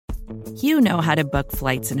You know how to book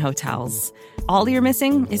flights and hotels. All you're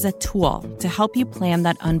missing is a tool to help you plan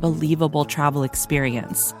that unbelievable travel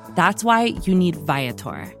experience. That's why you need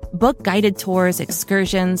Viator. Book guided tours,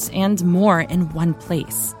 excursions, and more in one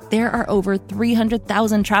place. There are over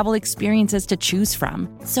 300,000 travel experiences to choose from,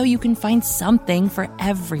 so you can find something for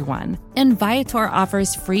everyone. And Viator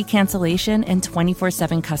offers free cancellation and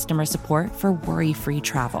 24/7 customer support for worry-free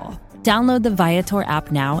travel. Download the Viator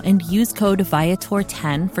app now and use code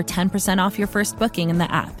Viator10 for 10% off your first booking in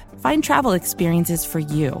the app. Find travel experiences for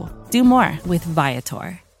you. Do more with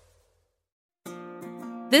Viator.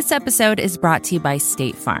 This episode is brought to you by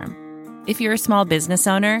State Farm. If you're a small business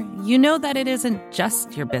owner, you know that it isn't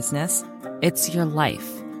just your business, it's your life.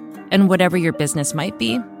 And whatever your business might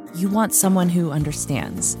be, you want someone who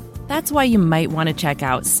understands. That's why you might want to check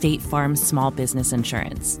out State Farm Small Business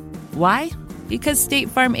Insurance. Why? Because State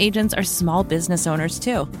Farm agents are small business owners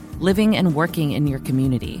too, living and working in your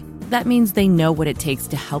community. That means they know what it takes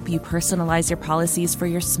to help you personalize your policies for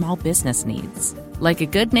your small business needs. Like a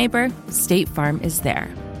good neighbor, State Farm is there.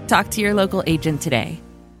 Talk to your local agent today.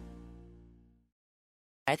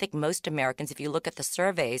 I think most Americans, if you look at the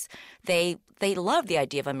surveys, they love the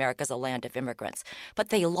idea of America as a land of immigrants. But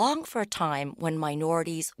they long for a time when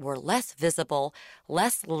minorities were less visible,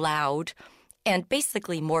 less loud, and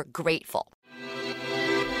basically more grateful.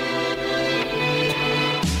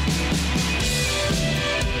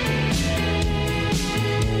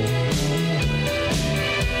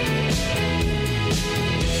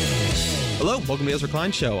 Hello, welcome to the Ezra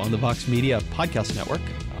Klein Show on the Vox Media Podcast Network,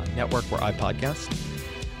 a network where I podcast.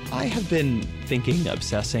 I have been thinking,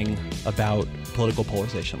 obsessing about political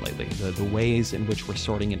polarization lately, the ways in which we're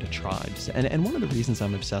sorting into tribes. And one of the reasons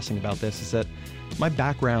I'm obsessing about this is that my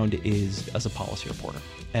background is as a policy reporter.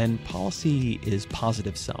 And policy is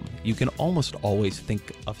positive sum. You can almost always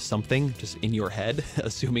think of something just in your head,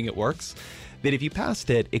 assuming it works, that if you passed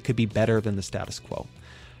it, it could be better than the status quo.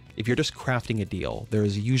 If you're just crafting a deal,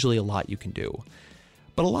 there's usually a lot you can do.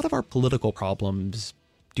 But a lot of our political problems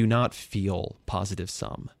do not feel positive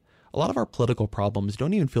sum. A lot of our political problems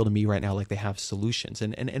don't even feel to me right now like they have solutions.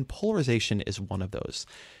 And polarization is one of those.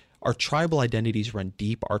 Our tribal identities run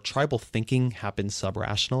deep. Our tribal thinking happens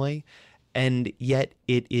subrationally. And yet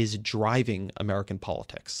it is driving American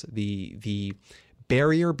politics. The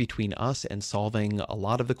barrier between us and solving a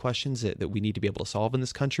lot of the questions that we need to be able to solve in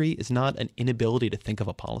this country is not an inability to think of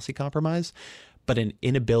a policy compromise, but an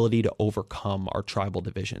inability to overcome our tribal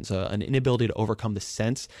divisions, an inability to overcome the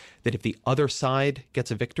sense that if the other side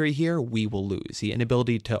gets a victory here, we will lose, the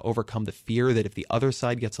inability to overcome the fear that if the other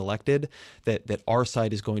side gets elected, that our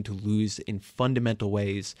side is going to lose in fundamental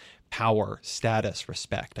ways power, status,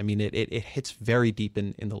 respect. I mean, it hits very deep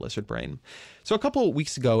in the lizard brain. So a couple of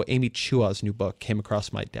weeks ago, Amy Chua's new book came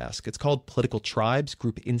across my desk. It's called Political Tribes,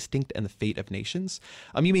 Group Instinct and the Fate of Nations.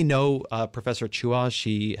 You may know Professor Chua.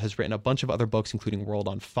 She has written a bunch of other books, including World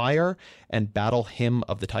on Fire and Battle Hymn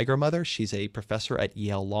of the Tiger Mother. She's a professor at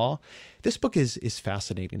Yale Law. This book is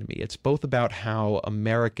fascinating to me. It's both about how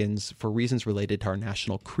Americans, for reasons related to our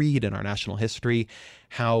national creed and our national history,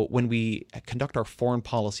 how when we conduct our foreign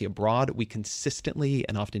policy abroad, we consistently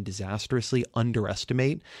and often disastrously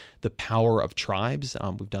underestimate the power of tribes.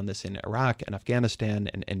 We've done this in Iraq and Afghanistan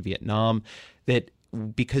and Vietnam, that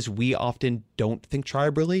because we often don't think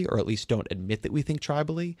tribally, or at least don't admit that we think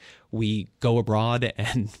tribally, we go abroad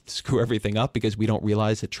and screw everything up because we don't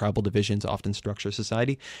realize that tribal divisions often structure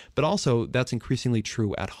society. But also, that's increasingly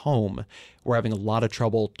true at home. We're having a lot of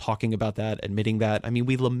trouble talking about that, admitting that. I mean,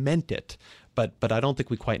 we lament it, but I don't think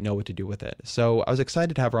we quite know what to do with it. So I was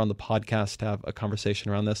excited to have her on the podcast to have a conversation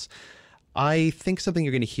around this. I think something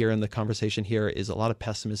you're going to hear in the conversation here is a lot of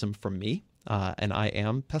pessimism from me. And I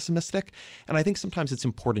am pessimistic. And I think sometimes it's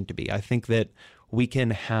important to be. I think that we can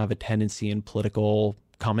have a tendency in political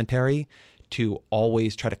commentary to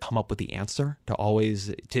always try to come up with the answer, to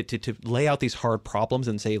always to lay out these hard problems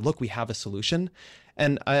and say, look, we have a solution.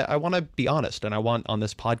 And I want to be honest, and I want on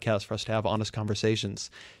this podcast for us to have honest conversations.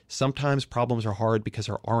 Sometimes problems are hard because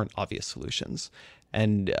there aren't obvious solutions.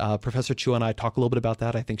 And Professor Chua and I talk a little bit about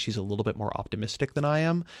that. I think she's a little bit more optimistic than I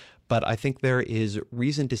am. But I think there is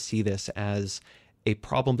reason to see this as a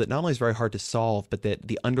problem that not only is very hard to solve, but that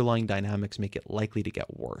the underlying dynamics make it likely to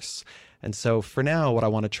get worse. And so for now, what I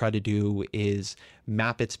want to try to do is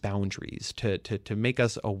map its boundaries to make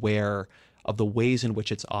us aware of the ways in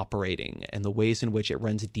which it's operating and the ways in which it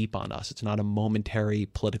runs deep on us. It's not a momentary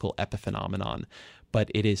political epiphenomenon, but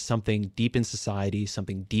it is something deep in society,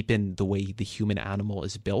 something deep in the way the human animal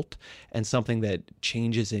is built, and something that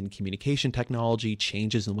changes in communication technology,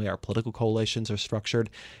 changes in the way our political coalitions are structured,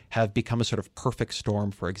 have become a sort of perfect storm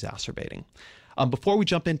for exacerbating. Before we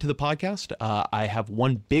jump into the podcast, I have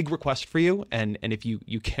one big request for you. And if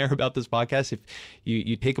you care about this podcast, if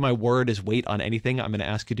you take my word as weight on anything, I'm going to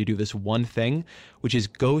ask you to do this one thing, which is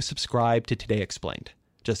go subscribe to Today Explained.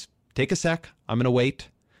 Just take a sec. I'm going to wait.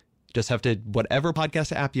 Just have to, whatever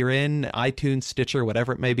podcast app you're in, iTunes, Stitcher,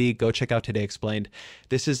 whatever it may be, go check out Today Explained.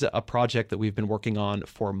 This is a project that we've been working on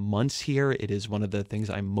for months here. It is one of the things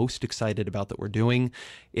I'm most excited about that we're doing.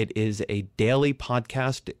 It is a daily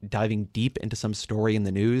podcast diving deep into some story in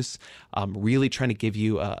the news, really trying to give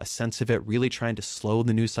you a sense of it, really trying to slow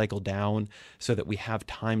the news cycle down so that we have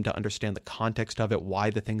time to understand the context of it, why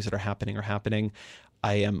the things that are happening.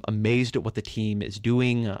 I am amazed at what the team is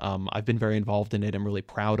doing. I've been very involved in it. I'm really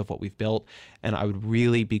proud of what we've built. And I would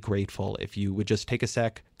really be grateful if you would just take a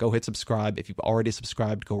sec, go hit subscribe. If you've already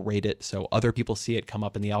subscribed, go rate it so other people see it come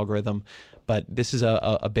up in the algorithm. But this is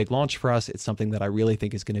a big launch for us. It's something that I really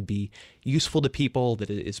think is going to be useful to people, that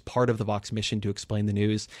is part of the Vox mission to explain the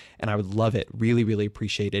news. And I would love it, really, really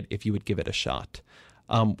appreciate it if you would give it a shot.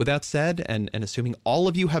 With that said, and assuming all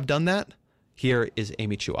of you have done that, here is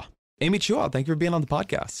Amy Chua. Amy Chua, thank you for being on the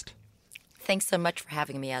podcast. Thanks so much for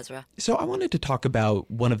having me, Ezra. So I wanted to talk about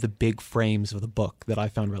one of the big frames of the book that I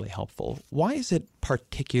found really helpful. Why is it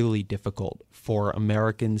particularly difficult for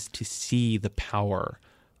Americans to see the power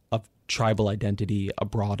of tribal identity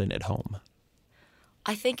abroad and at home?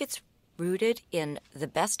 I think it's rooted in the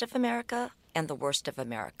best of America and the worst of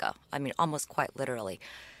America. I mean, almost quite literally.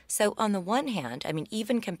 So on the one hand, I mean,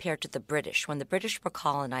 even compared to the British, when the British were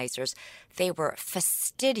colonizers, they were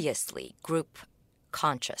fastidiously group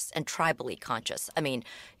conscious and tribally conscious. I mean,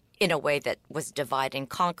 in a way that was divide and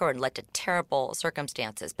conquer and led to terrible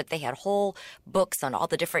circumstances. But they had whole books on all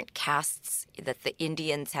the different castes that the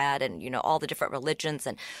Indians had and, all the different religions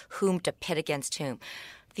and whom to pit against whom.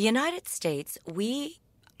 The United States, we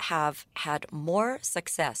have had more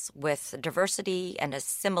success with diversity and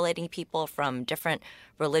assimilating people from different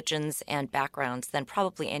religions and backgrounds than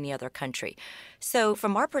probably any other country. So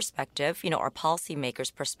from our perspective, our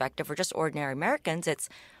policymakers' perspective, or just ordinary Americans, it's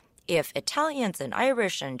if Italians and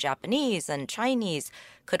Irish and Japanese and Chinese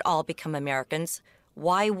could all become Americans,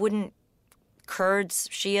 why wouldn't Kurds,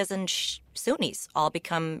 Shias, and Sunnis all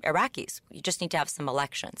become Iraqis? You just need to have some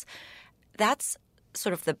elections. That's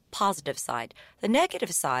sort of the positive side. The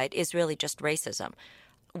negative side is really just racism.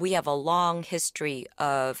 We have a long history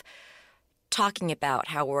of talking about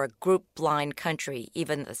how we're a group-blind country,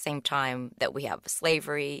 even at the same time that we have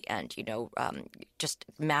slavery and, just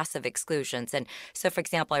massive exclusions. And so, for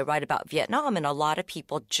example, I write about Vietnam, and a lot of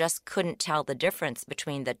people just couldn't tell the difference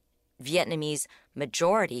between the Vietnamese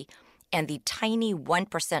majority and the tiny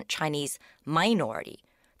 1% Chinese minority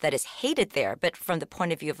that is hated there. But from the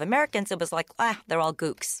point of view of Americans, it was like, they're all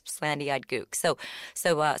gooks, slanty-eyed gooks.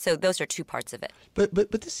 So those are two parts of it. But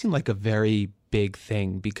this seemed like a very big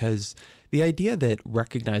thing, because the idea that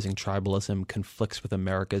recognizing tribalism conflicts with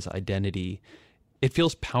America's identity, it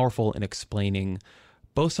feels powerful in explaining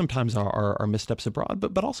both sometimes our missteps abroad,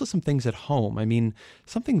 but also some things at home. I mean,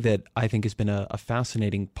 something that I think has been a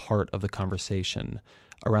fascinating part of the conversation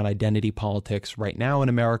around identity politics right now in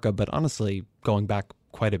America, but honestly, going back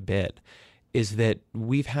quite a bit, is that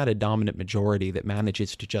we've had a dominant majority that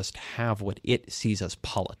manages to just have what it sees as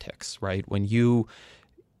politics, right? When you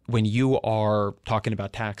are talking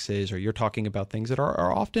about taxes, or you're talking about things that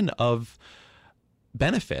are often of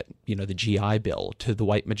benefit, the GI Bill to the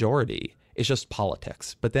white majority, it's just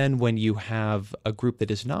politics. But then when you have a group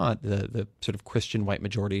that is not the sort of Christian white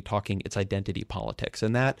majority talking, it's identity politics.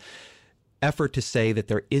 And that effort to say that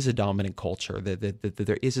there is a dominant culture, that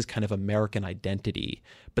there is this kind of American identity,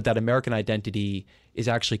 but that American identity is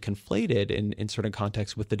actually conflated in certain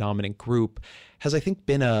contexts with the dominant group, has, I think,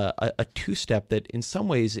 been a two-step that in some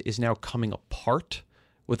ways is now coming apart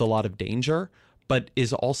with a lot of danger, but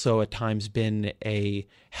is also at times been a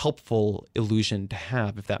helpful illusion to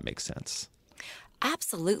have, if that makes sense.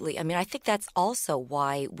 Absolutely. I mean, I think that's also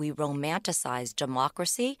why we romanticize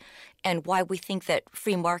democracy and why we think that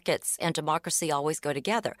free markets and democracy always go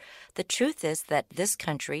together. The truth is that this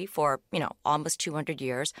country for, almost 200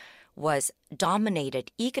 years was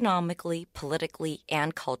dominated economically, politically,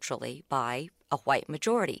 and culturally by a white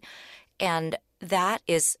majority. And that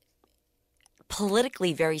is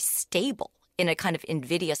politically very stable in a kind of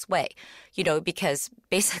invidious way, because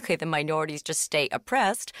basically the minorities just stay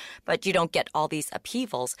oppressed, but you don't get all these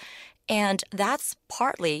upheavals. And that's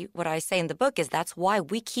partly what I say in the book is that's why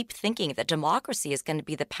we keep thinking that democracy is going to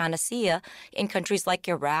be the panacea in countries like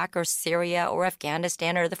Iraq or Syria or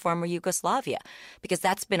Afghanistan or the former Yugoslavia, because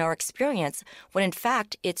that's been our experience, when in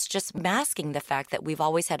fact it's just masking the fact that we've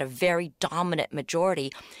always had a very dominant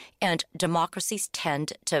majority, and democracies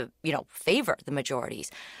tend to, favor the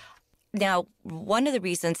majorities. Now, one of the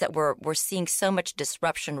reasons that we're seeing so much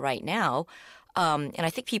disruption right now, and I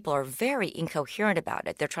think people are very incoherent about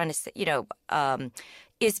it. They're trying to say,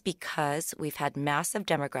 is because we've had massive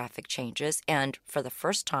demographic changes, and for the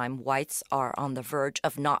first time, whites are on the verge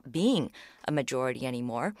of not being a majority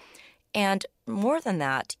anymore. And more than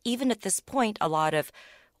that, even at this point, a lot of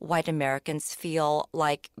white Americans feel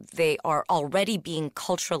like they are already being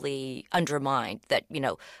culturally undermined, that,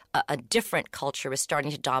 a different culture is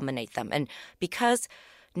starting to dominate them. And because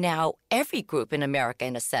now every group in America,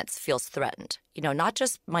 in a sense, feels threatened. Not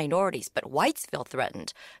just minorities, but whites feel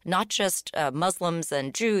threatened. Not just Muslims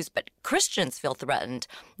and Jews, but Christians feel threatened.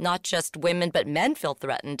 Not just women, but men feel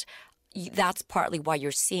threatened. That's partly why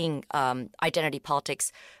you're seeing identity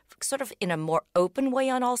politics sort of in a more open way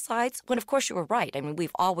on all sides, when, of course, you were right. I mean,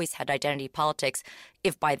 we've always had identity politics,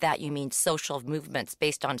 if by that you mean social movements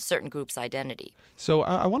based on certain groups' identity. So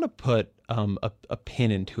I want to put a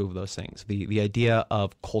pin in two of those things. The idea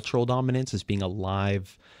of cultural dominance as being a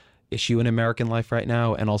live issue in American life right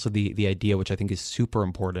now, and also the idea, which I think is super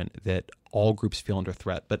important, that all groups feel under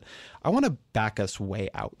threat. But I want to back us way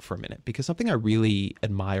out for a minute, because something I really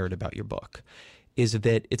admired about your book is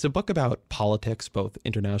that it's a book about politics, both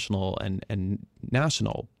international and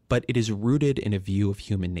national, but it is rooted in a view of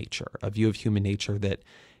human nature that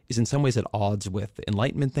is in some ways at odds with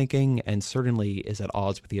Enlightenment thinking, and certainly is at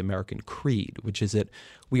odds with the American creed, which is that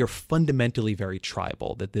we are fundamentally very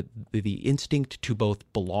tribal, that the instinct to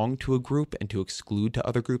both belong to a group and to exclude to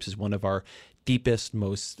other groups is one of our deepest,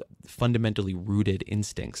 most fundamentally rooted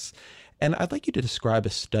instincts. And I'd like you to describe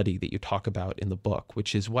a study that you talk about in the book,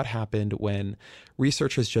 which is what happened when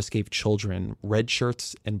researchers just gave children red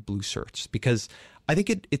shirts and blue shirts, because I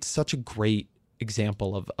think it's such a great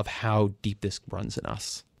example of how deep this runs in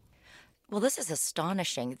us. Well, this is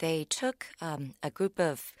astonishing. They took a group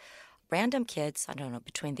of random kids, I don't know,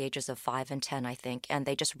 between the ages of 5 and 10, I think, and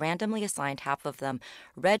they just randomly assigned half of them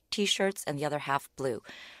red T-shirts and the other half blue.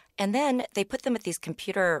 And then they put them at these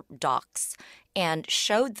computer docks and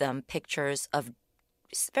showed them pictures of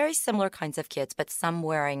very similar kinds of kids, but some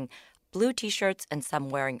wearing blue T-shirts and some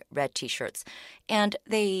wearing red T-shirts. And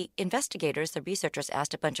the investigators, the researchers,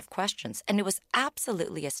 asked a bunch of questions, and it was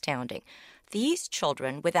absolutely astounding. These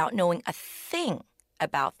children, without knowing a thing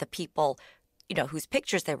about the people, whose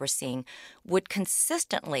pictures they were seeing, would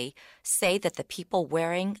consistently say that the people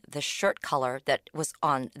wearing the shirt color that was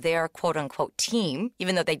on their quote-unquote team,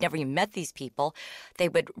 even though they'd never even met these people, they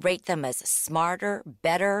would rate them as smarter,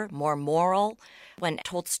 better, more moral. When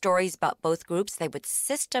told stories about both groups, they would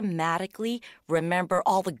systematically remember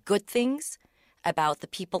all the good things about the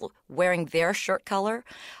people wearing their shirt color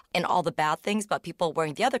and all the bad things about people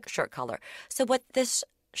wearing the other shirt color. So what this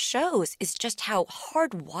shows is just how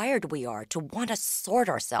hardwired we are to want to sort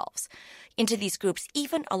ourselves into these groups,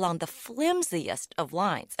 even along the flimsiest of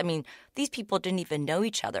lines. I mean, these people didn't even know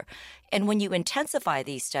each other. And when you intensify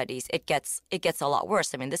these studies, it gets a lot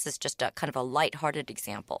worse. I mean, this is just a kind of a lighthearted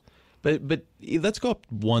example. But let's go up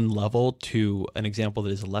one level to an example that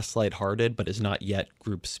is less lighthearted, but is not yet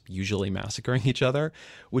groups usually massacring each other,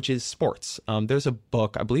 which is sports. There's a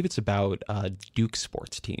book, I believe it's about Duke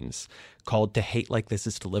sports teams, called To Hate Like This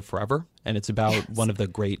Is to Live Forever. And it's about one of the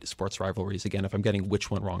great sports rivalries. Again, if I'm getting which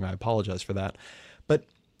one wrong, I apologize for that. But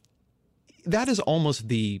that is almost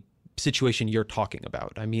the situation you're talking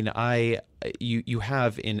about. I mean, you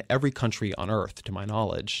have in every country on earth, to my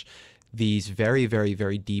knowledge, these very, very,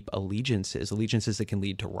 very deep allegiances that can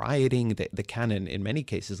lead to rioting, that can, in many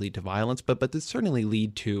cases, lead to violence, but that certainly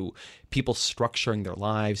lead to people structuring their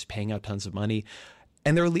lives, paying out tons of money.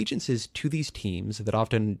 And their allegiances to these teams that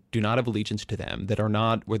often do not have allegiance to them, that are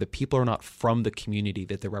not, where the people are not from the community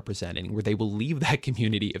that they're representing, where they will leave that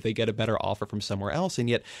community if they get a better offer from somewhere else. And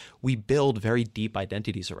yet we build very deep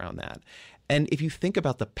identities around that. And if you think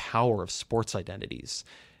about the power of sports identities,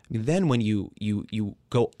 then when you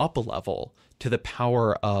go up a level to the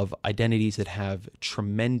power of identities that have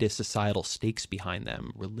tremendous societal stakes behind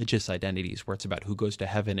them, religious identities where it's about who goes to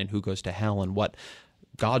heaven and who goes to hell and what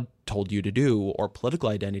God told you to do, or political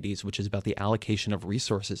identities, which is about the allocation of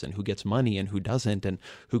resources and who gets money and who doesn't, and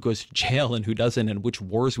who goes to jail and who doesn't, and which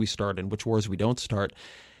wars we start and which wars we don't start.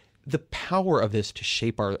 the power of this to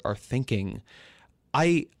shape our thinking,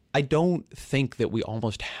 I don't think that we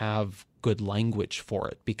almost have good language for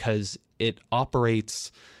it, because it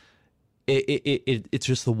operates, it's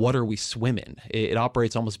just the water we swim in. It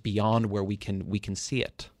operates almost beyond where we can see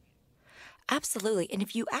it. Absolutely. And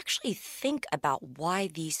if you actually think about why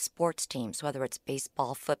these sports teams, whether it's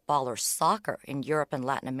baseball, football, or soccer in Europe and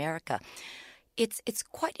Latin America, it's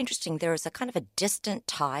quite interesting. There is a kind of a distant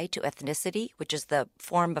tie to ethnicity, which is the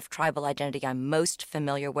form of tribal identity I'm most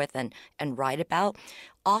familiar with and write about.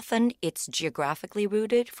 Often it's geographically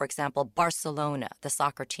rooted. For example, Barcelona, the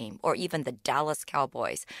soccer team, or even the Dallas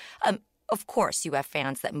Cowboys. Of course, you have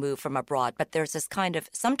fans that move from abroad, but there's this kind of,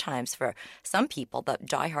 sometimes for some people, the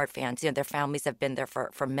diehard fans, their families have been there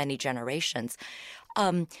for many generations.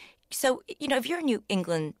 So, if you're a New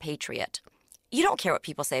England Patriot, you don't care what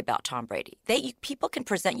people say about Tom Brady. People can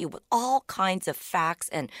present you with all kinds of facts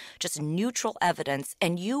and just neutral evidence,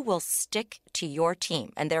 and you will stick to your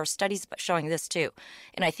team. And there are studies showing this too.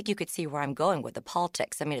 And I think you could see where I'm going with the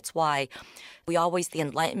politics. I mean, it's why the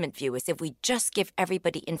Enlightenment view is if we just give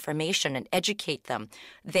everybody information and educate them,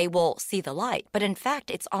 they will see the light. But in fact,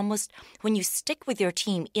 it's almost when you stick with your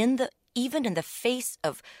team even in the face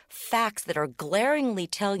of facts that are glaringly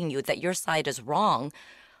telling you that your side is wrong,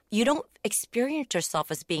 you don't experience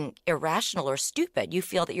yourself as being irrational or stupid. You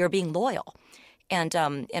feel that you're being loyal. And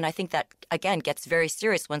I think that, again, gets very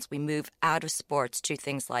serious once we move out of sports to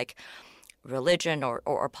things like religion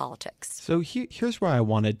or politics. So here's where I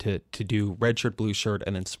wanted to do red shirt, blue shirt,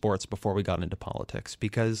 and then sports before we got into politics.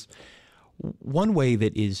 Because one way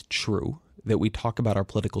that is true that we talk about our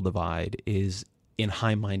political divide is in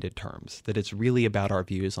high-minded terms, that it's really about our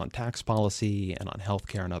views on tax policy and on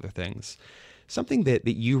healthcare and other things. Something that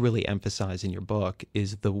you really emphasize in your book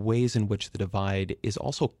is the ways in which the divide is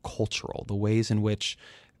also cultural, the ways in which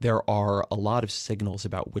there are a lot of signals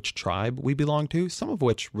about which tribe we belong to, some of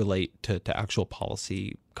which relate to actual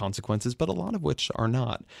policy consequences, but a lot of which are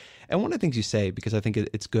not. And one of the things you say, because I think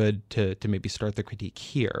it's good to maybe start the critique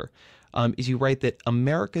here, is you write that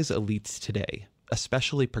America's elites today,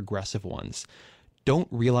 especially progressive ones, don't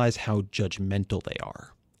realize how judgmental they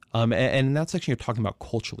are. And in that section, you're talking about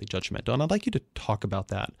culturally judgmental. And I'd like you to talk about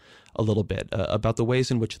that a little bit, about the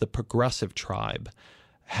ways in which the progressive tribe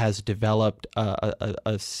has developed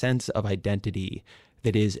a sense of identity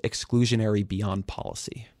that is exclusionary beyond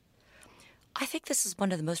policy. I think this is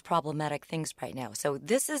one of the most problematic things right now. So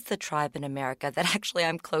this is the tribe in America that actually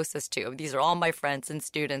I'm closest to. These are all my friends and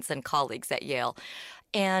students and colleagues at Yale.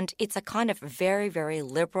 And it's a kind of very, very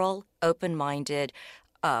liberal, open-minded,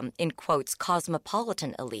 in quotes,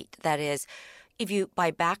 cosmopolitan elite. That is, if you,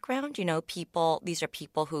 by background, these are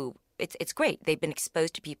people who, it's great. They've been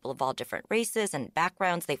exposed to people of all different races and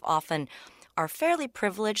backgrounds. They've often are fairly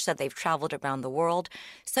privileged, so they've traveled around the world.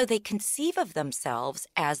 So they conceive of themselves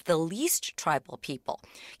as the least tribal people.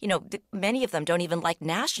 Many of them don't even like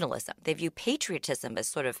nationalism. They view patriotism as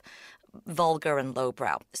sort of vulgar and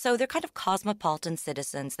lowbrow. So they're kind of cosmopolitan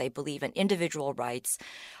citizens. They believe in individual rights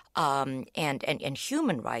and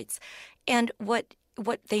human rights. And what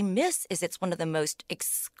they miss is it's one of the most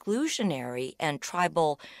exclusionary and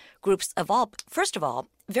tribal groups of all. First of all,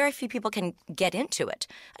 very few people can get into it.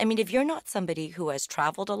 I mean, if you're not somebody who has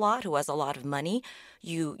traveled a lot, who has a lot of money,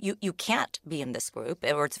 you can't be in this group,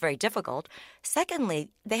 or it's very difficult. Secondly,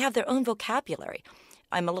 they have their own vocabulary.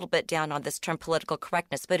 I'm a little bit down on this term political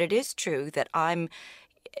correctness, but it is true that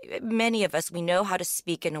many of us, we know how to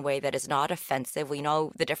speak in a way that is not offensive. We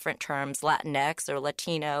know the different terms, Latinx or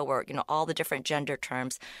Latino or, all the different gender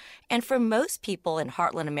terms. And for most people in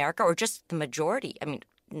heartland America, or just the majority,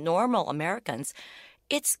 normal Americans,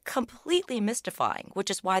 it's completely mystifying, which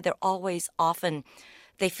is why they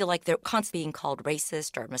feel like they're constantly being called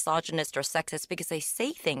racist or misogynist or sexist because they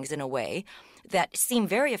say things in a way that seem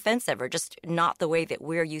very offensive or just not the way that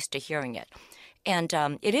we're used to hearing it. And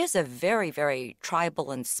it is a very, very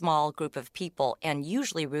tribal and small group of people, and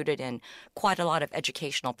usually rooted in quite a lot of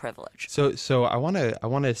educational privilege. So I want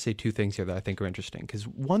to say two things here that I think are interesting, because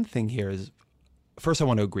one thing here is, first, I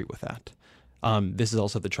want to agree with that. This is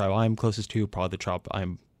also the tribe I'm closest to, probably the tribe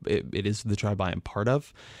it is the tribe I am part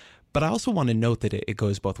of. But I also want to note that it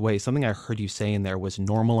goes both ways. Something I heard you say in there was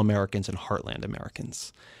normal Americans and heartland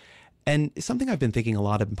Americans. And something I've been thinking a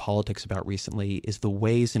lot in politics about recently is the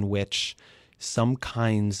ways in which some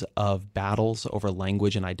kinds of battles over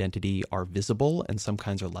language and identity are visible and some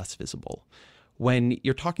kinds are less visible. When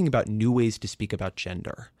you're talking about new ways to speak about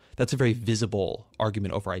gender, that's a very visible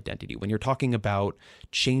argument over identity. When you're talking about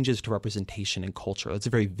changes to representation and culture, that's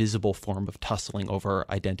a very visible form of tussling over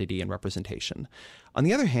identity and representation. On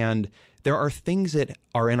the other hand, there are things that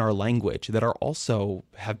are in our language that are also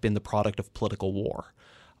have been the product of political war.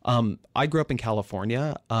 I grew up in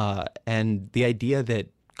California, and the idea that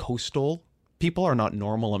coastal people are not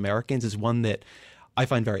normal Americans is one that I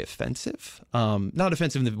find very offensive. Not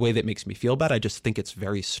offensive in the way that makes me feel bad. I just think it's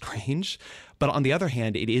very strange. But on the other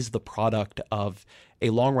hand, it is the product of a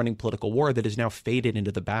long-running political war that is now faded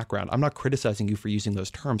into the background. I'm not criticizing you for using those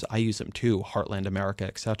terms. I use them too, Heartland America,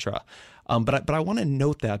 et cetera. But I want to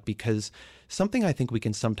note that because something I think we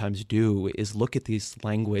can sometimes do is look at this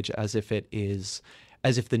language as if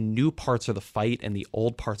the new parts are the fight and the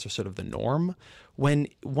old parts are sort of the norm. When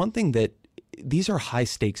one thing that these are high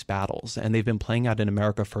stakes battles, and they've been playing out in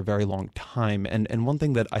America for a very long time. And one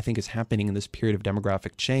thing that I think is happening in this period of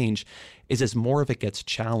demographic change is as more of it gets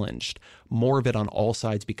challenged, more of it on all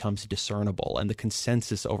sides becomes discernible, and the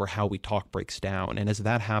consensus over how we talk breaks down. And as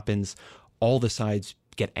that happens, all the sides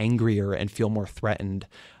get angrier and feel more threatened.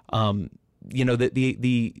 The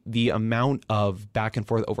amount of back and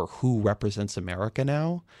forth over who represents America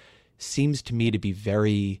now seems to me to be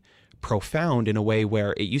very profound in a way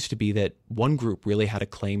where it used to be that one group really had a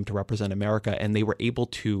claim to represent America, and they were able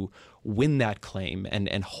to win that claim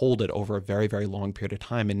and hold it over a very, very long period of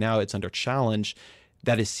time. And now it's under challenge.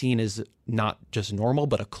 That is seen as not just normal,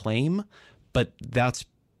 but a claim. But that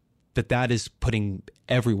is putting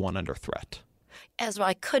everyone under threat. Ezra,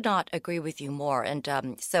 I could not agree with you more. And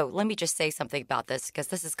so let me just say something about this, because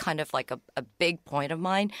this is kind of like a big point of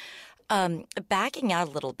mine. Backing out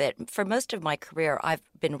a little bit, for most of my career, I've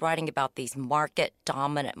been writing about these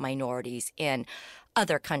market-dominant minorities in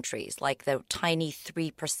other countries, like the tiny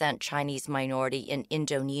 3% Chinese minority in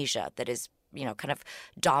Indonesia that is, kind of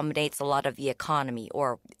dominates a lot of the economy,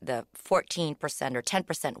 or the 14% or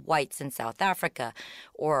 10% whites in South Africa,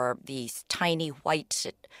 or these tiny white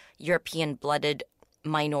European-blooded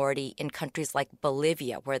minority in countries like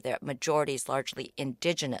Bolivia, where the majority is largely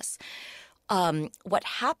indigenous. What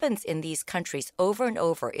happens in these countries over and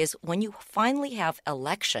over is when you finally have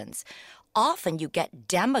elections, often you get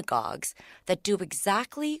demagogues that do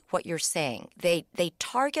exactly what you're saying. They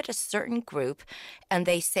target a certain group and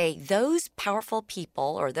they say those powerful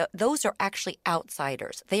people or those are actually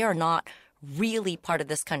outsiders. They are not really part of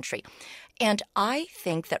this country. And I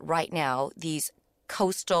think that right now these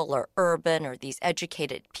coastal or urban or these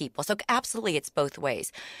educated people. So absolutely, it's both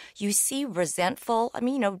ways. You see resentful,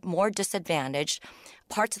 more disadvantaged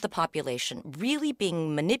parts of the population really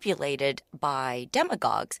being manipulated by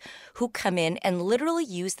demagogues who come in and literally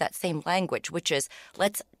use that same language, which is,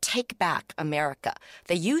 let's take back America.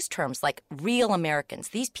 They use terms like real Americans.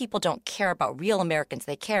 These people don't care about real Americans.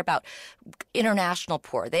 They care about international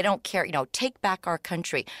poor. They don't care, take back our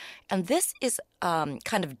country. And this is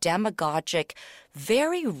kind of demagogic,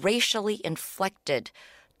 very racially inflected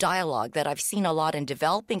dialogue that I've seen a lot in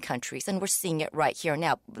developing countries, and we're seeing it right here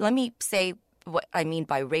now. Let me say what I mean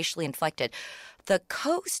by racially inflected. The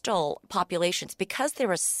coastal populations, because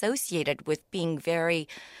they're associated with being very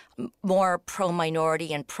more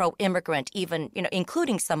pro-minority and pro-immigrant, even,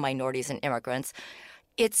 including some minorities and immigrants,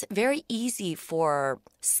 it's very easy for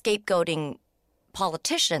scapegoating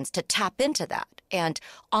politicians to tap into that and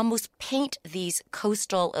almost paint these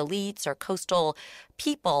coastal elites or coastal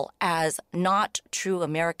people as not true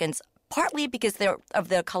Americans, partly because they're of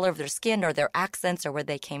the color of their skin or their accents or where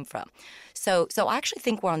they came from. So I actually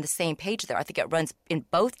think we're on the same page there. I think it runs in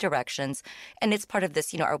both directions, and it's part of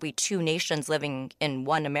this, are we two nations living in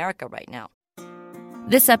one America right now?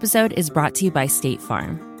 This episode is brought to you by State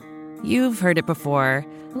Farm. You've heard it before.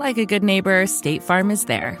 Like a good neighbor, State Farm is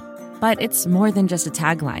there. But it's more than just a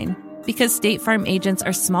tagline, because State Farm agents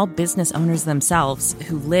are small business owners themselves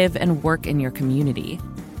who live and work in your community.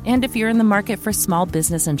 And if you're in the market for small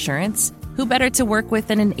business insurance, who better to work with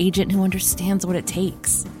than an agent who understands what it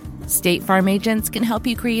takes? State Farm agents can help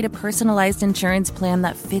you create a personalized insurance plan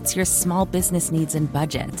that fits your small business needs and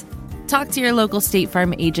budget. Talk to your local State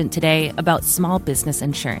Farm agent today about small business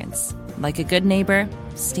insurance. Like a good neighbor,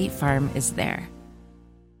 State Farm is there.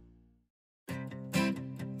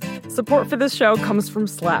 Support for this show comes from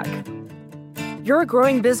Slack. You're a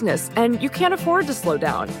growing business, and you can't afford to slow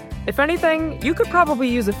down. If anything, you could probably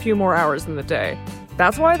use a few more hours in the day.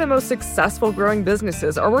 That's why the most successful growing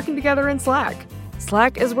businesses are working together in Slack.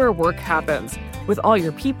 Slack is where work happens, with all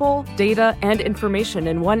your people, data, and information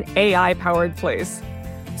in one AI-powered place.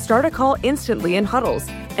 Start a call instantly in huddles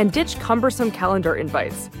and ditch cumbersome calendar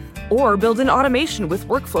invites. Or build an automation with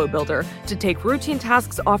Workflow Builder to take routine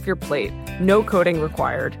tasks off your plate. No coding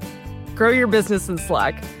required. Grow your business in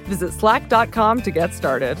Slack. Visit slack.com to get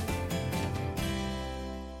started.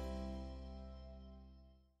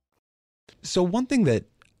 So one thing that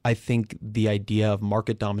I think the idea of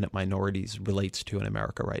market-dominant minorities relates to in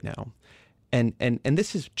America right now, and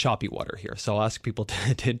this is choppy water here, so I'll ask people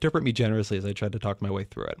to interpret me generously as I try to talk my way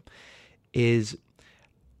through it, is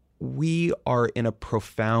we are in a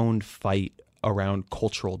profound fight around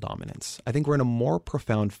cultural dominance. I think we're in a more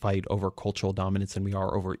profound fight over cultural dominance than we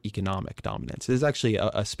are over economic dominance. There's actually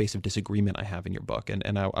a space of disagreement I have in your book,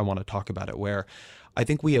 and I want to talk about it, where I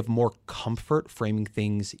think we have more comfort framing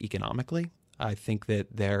things economically. I think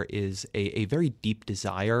that there is a very deep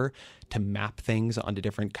desire to map things onto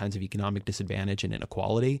different kinds of economic disadvantage and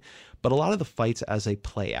inequality. But a lot of the fights as they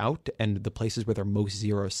play out and the places where they're most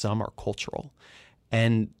zero-sum are cultural.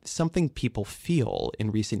 And something people feel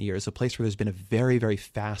in recent years, a place where there's been a very, very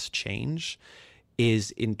fast change,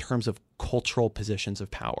 is in terms of cultural positions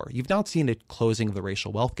of power. You've not seen a closing of the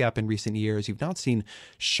racial wealth gap in recent years. You've not seen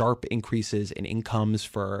sharp increases in incomes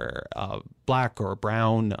for Black or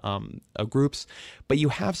brown groups, but you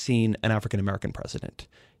have seen an African-American president.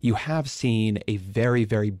 You have seen a very,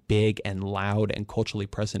 very big and loud and culturally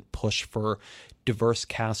present push for diverse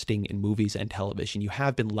casting in movies and television. You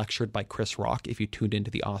have been lectured by Chris Rock if you tuned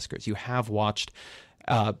into the Oscars. You have watched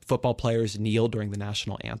football players kneel during the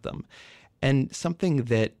national anthem. And something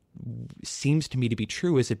that seems to me to be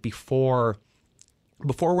true is that before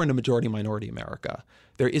we're in a majority-minority America,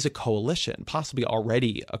 there is a coalition, possibly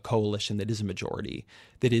already a coalition that is a majority,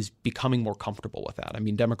 that is becoming more comfortable with that. I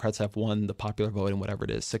mean, Democrats have won the popular vote in whatever it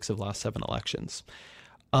is, 6 of the last 7 elections.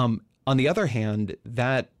 On the other hand,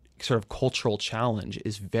 that sort of cultural challenge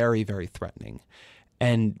is very, very threatening.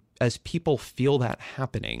 And as people feel that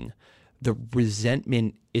happening, the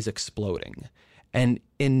resentment is exploding. And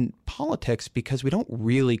in politics, because we don't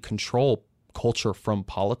really control culture from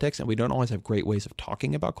politics, and we don't always have great ways of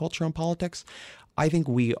talking about culture and politics, I think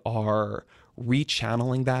we are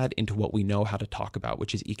rechanneling that into what we know how to talk about,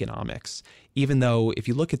 which is economics. Even though if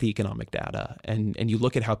you look at the economic data and you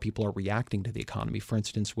look at how people are reacting to the economy, for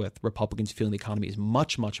instance, with Republicans feeling the economy is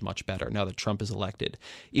much, much, much better now that Trump is elected,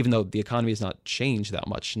 even though the economy has not changed that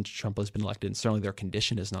much since Trump has been elected, and certainly their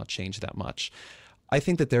condition has not changed that much. I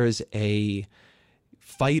think that there is a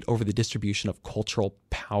fight over the distribution of cultural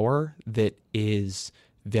power that is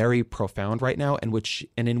very profound right now, and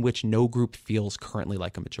in which no group feels currently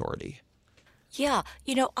like a majority. Yeah,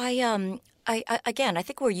 I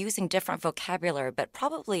think we're using different vocabulary, but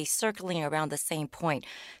probably circling around the same point.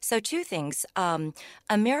 So 2 things.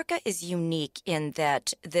 America is unique in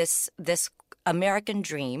that this American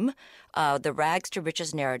dream, the rags to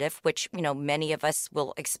riches narrative, which, many of us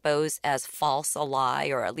will expose as false, a lie,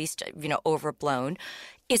 or at least, overblown,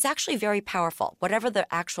 is actually very powerful, whatever the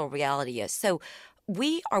actual reality is. So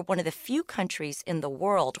we are one of the few countries in the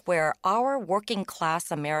world where our working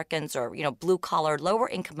class Americans or, blue collar, lower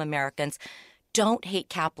income Americans don't hate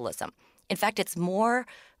capitalism. In fact, it's more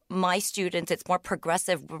my students, it's more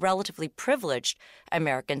progressive, relatively privileged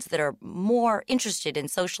Americans that are more interested in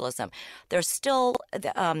socialism. They're still,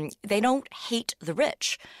 they don't hate the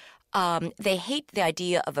rich. They hate the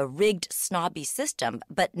idea of a rigged, snobby system,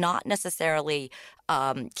 but not necessarily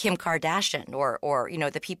Kim Kardashian or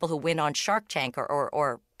the people who win on Shark Tank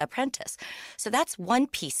or Apprentice. So that's one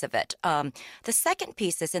piece of it. The second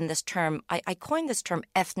piece is in this term, I coined this term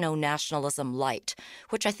ethno-nationalism light,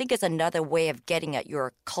 which I think is another way of getting at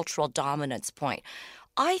your cultural dominance point.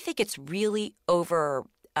 I think it's really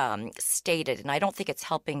overstated, and I don't think it's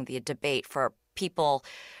helping the debate for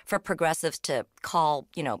progressives to call,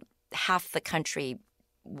 half the country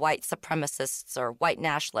white supremacists or white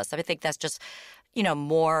nationalists. I think that's just,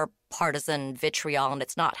 more partisan vitriol, and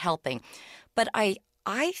it's not helping. But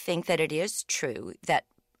I think that it is true that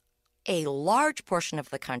a large portion of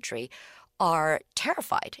the country are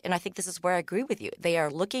terrified. And I think this is where I agree with you. They are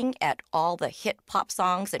looking at all the hit pop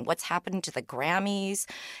songs and what's happening to the Grammys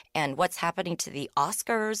and what's happening to the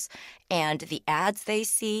Oscars and the ads they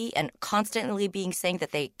see, and constantly saying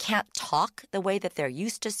that they can't talk the way that they're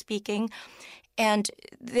used to speaking. And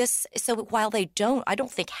so while I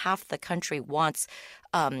don't think half the country wants,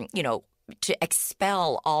 to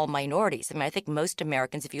expel all minorities. I mean, I think most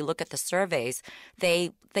Americans, if you look at the surveys,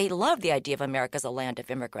 they love the idea of America as a land of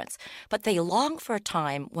immigrants, but they long for a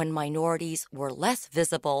time when minorities were less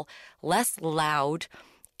visible, less loud,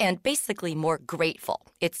 and basically more grateful.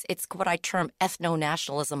 It's what I term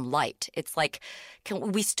ethno-nationalism light. It's like,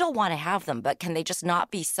 we still want to have them, but can they just not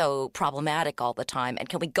be so problematic all the time? And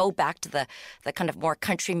can we go back to the kind of more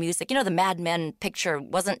country music? The Mad Men picture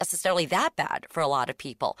wasn't necessarily that bad for a lot of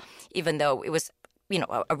people, even though it was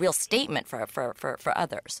a real statement for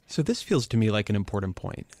others. So this feels to me like an important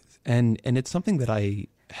point. And it's something that I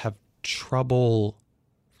have trouble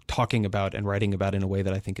talking about and writing about in a way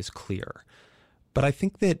that I think is clear. But I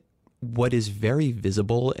think that what is very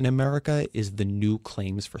visible in America is the new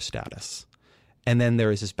claims for status. And then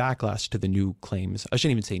there is this backlash to the new claims. I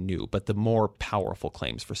shouldn't even say new, but the more powerful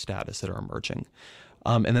claims for status that are emerging.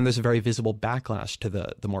 And then there's a very visible backlash to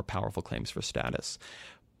the more powerful claims for status.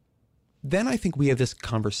 Then I think we have this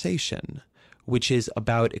conversation, which is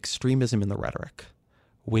about extremism in the rhetoric,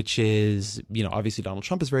 which is, obviously Donald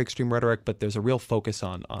Trump is very extreme rhetoric, but there's a real focus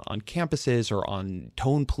on campuses or on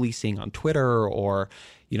tone policing on Twitter or,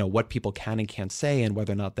 what people can and can't say and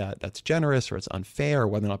whether or not that's generous or it's unfair or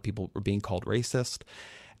whether or not people are being called racist.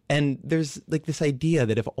 And there's like this idea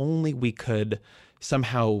that if only we could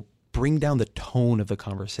somehow bring down the tone of the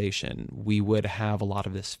conversation, we would have a lot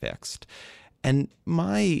of this fixed. And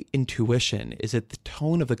my intuition is that the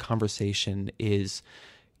tone of the conversation is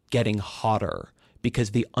getting hotter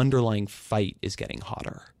because the underlying fight is getting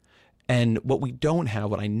hotter. And what we don't have,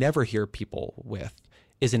 what I never hear people with,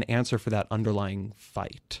 is an answer for that underlying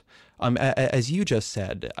fight. As you just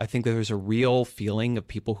said, I think that there's a real feeling of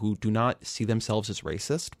people who do not see themselves as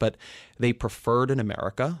racist, but they would prefer an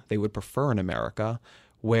America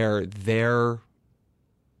where their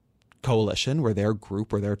coalition, where their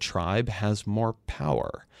group or their tribe has more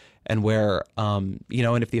power, and where, and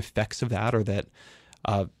if the effects of that are that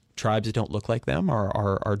tribes that don't look like them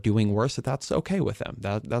are doing worse, that's okay with them.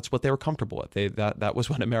 That's what they were comfortable with. That was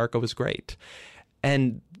when America was great.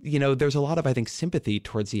 And, there's a lot of, I think, sympathy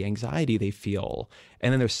towards the anxiety they feel.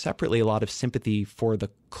 And then there's separately a lot of sympathy for the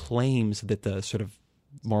claims that the sort of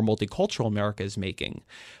more multicultural America is making.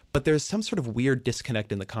 But there's some sort of weird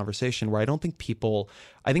disconnect in the conversation where I think people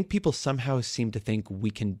somehow seem to think we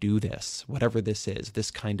can do this, whatever this is, this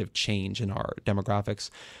kind of change in our demographics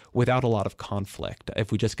without a lot of conflict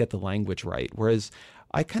if we just get the language right. Whereas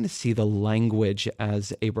I kind of see the language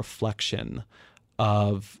as a reflection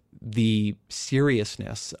of the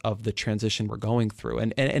seriousness of the transition we're going through.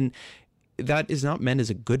 And that is not meant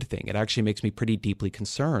as a good thing. It actually makes me pretty deeply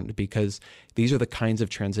concerned because these are the kinds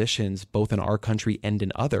of transitions both in our country and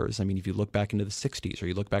in others. I mean, if you look back into the 60s or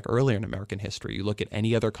you look back earlier in American history, you look at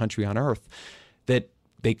any other country on earth, that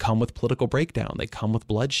they come with political breakdown. They come with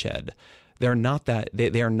bloodshed. They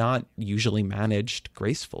are not usually managed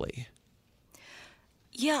gracefully.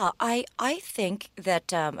 Yeah, I think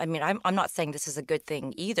that, I'm not saying this is a good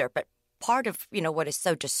thing either, but part of, what is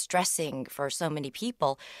so distressing for so many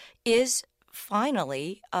people is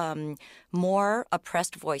finally more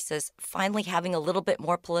oppressed voices finally having a little bit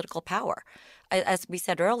more political power. As we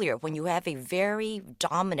said earlier, when you have a very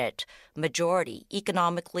dominant majority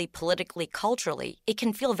economically, politically, culturally, it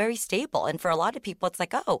can feel very stable. And for a lot of people, it's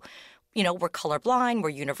like, we're colorblind, we're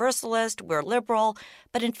universalist, we're liberal.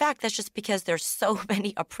 But in fact, that's just because there's so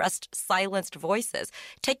many oppressed, silenced voices.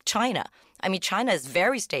 Take China. I mean, China is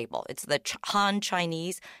very stable. It's the Han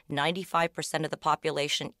Chinese, 95% of the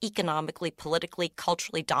population, economically, politically,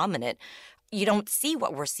 culturally dominant. You don't see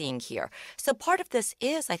what we're seeing here. So part of this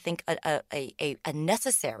is, I think, a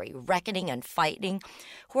necessary reckoning and fighting.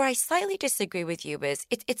 Where I slightly disagree with you is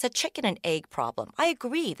it's a chicken and egg problem. I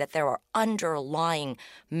agree that there are underlying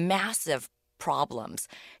massive problems.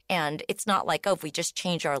 And it's not like, if we just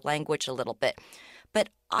change our language a little bit. But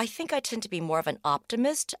I think I tend to be more of an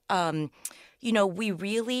optimist. We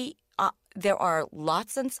really, there are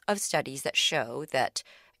lots of studies that show that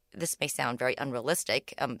this may sound very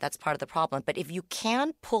unrealistic. That's part of the problem. But if you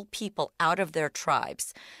can pull people out of their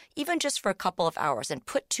tribes, even just for a couple of hours, and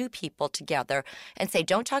put two people together and say,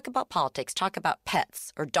 don't talk about politics, talk about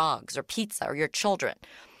pets or dogs or pizza or your children,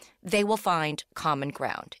 they will find common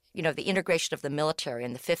ground. The integration of the military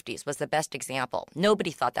in the 50s was the best example.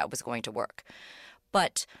 Nobody thought that was going to work.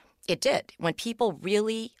 But it did. When people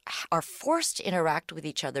really are forced to interact with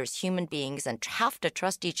each other as human beings and have to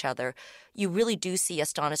trust each other, you really do see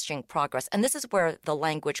astonishing progress. And this is where the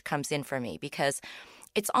language comes in for me, because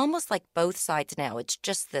it's almost like both sides now. It's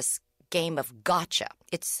just this game of gotcha.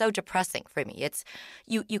 It's so depressing for me. It's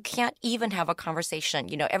you can't even have a conversation.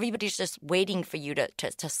 Everybody's just waiting for you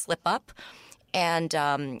to slip up. And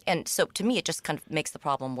so to me, it just kind of makes the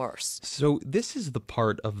problem worse. So this is the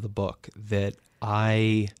part of the book that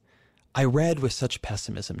I read with such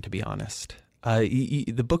pessimism, to be honest.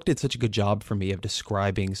 The book did such a good job for me of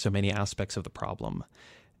describing so many aspects of the problem.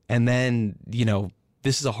 And then,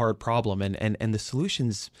 this is a hard problem. And the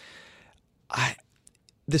solutions,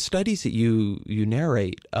 the studies that you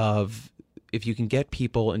narrate of if you can get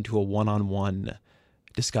people into a one-on-one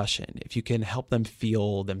discussion, if you can help them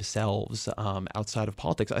feel themselves outside of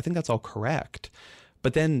politics, I think that's all correct.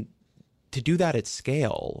 But then to do that at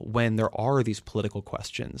scale when there are these political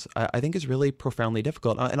questions, I think is really profoundly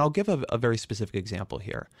difficult. And I'll give a very specific example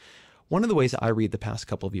here. One of the ways I read the past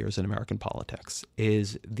couple of years in American politics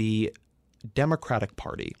is the Democratic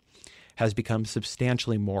Party has become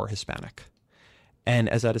substantially more Hispanic. And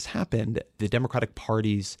as that has happened, the Democratic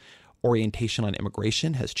Party's orientation on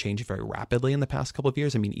immigration has changed very rapidly in the past couple of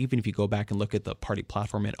years. I mean, even if you go back and look at the party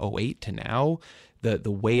platform in 2008 to now,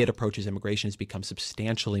 the way it approaches immigration has become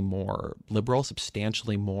substantially more liberal,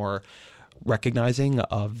 substantially more recognizing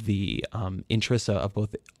of the interests of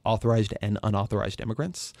both authorized and unauthorized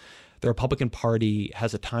immigrants. The Republican Party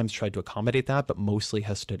has at times tried to accommodate that, but mostly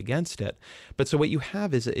has stood against it. But so what you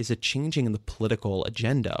have is a changing in the political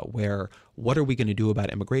agenda where what are we going to do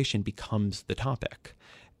about immigration becomes the topic.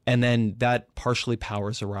 And then that partially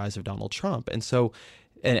powers the rise of Donald Trump. And so,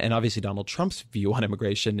 and obviously Donald Trump's view on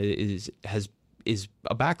immigration is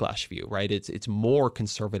a backlash view, right? It's more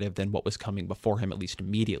conservative than what was coming before him, at least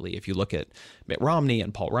immediately. If you look at Mitt Romney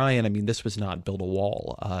and Paul Ryan, I mean, this was not build a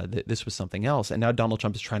wall. This was something else. And now Donald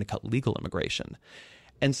Trump is trying to cut legal immigration.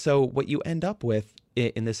 And so what you end up with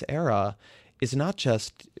in this era is not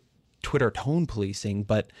just Twitter tone policing,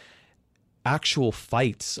 but actual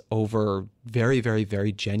fights over very, very,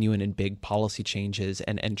 very genuine and big policy changes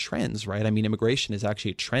and trends, right? I mean, immigration is actually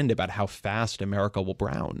a trend about how fast America will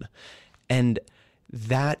brown. And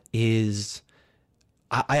that is,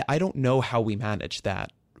 I don't know how we manage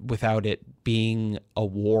that without it being a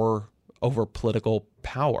war over political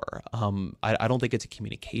power. I don't think it's a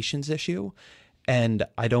communications issue, and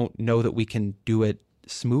I don't know that we can do it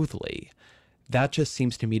smoothly. That just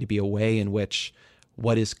seems to me to be a way in which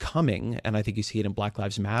what is coming, and I think you see it in Black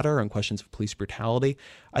Lives Matter and questions of police brutality,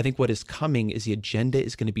 I think what is coming is the agenda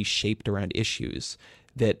is going to be shaped around issues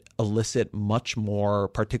that elicit much more,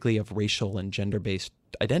 particularly of racial and gender-based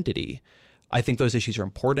identity. I think those issues are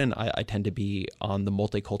important. I tend to be on the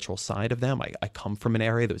multicultural side of them. I come from an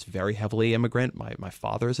area that was very heavily immigrant. My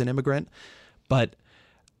father's an immigrant. But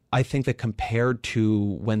I think that compared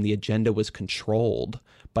to when the agenda was controlled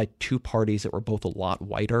by two parties that were both a lot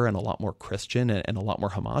whiter and a lot more Christian and a lot more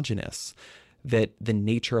homogenous, that the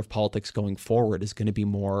nature of politics going forward is going to be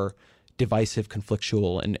more divisive,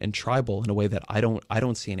 conflictual, and tribal in a way that I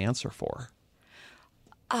don't see an answer for.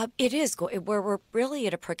 It is. We're really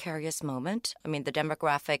at a precarious moment. I mean, the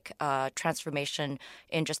demographic transformation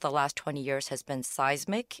in just the last 20 years has been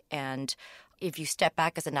seismic. And if you step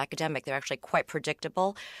back as an academic, they're actually quite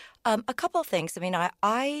predictable. A couple of things. I mean,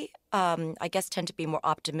 I guess tend to be more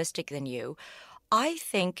optimistic than you. I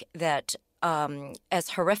think that as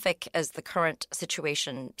horrific as the current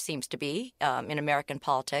situation seems to be in American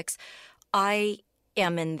politics, I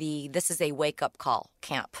am in the this is a wake-up call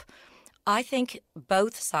camp. I think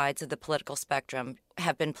both sides of the political spectrum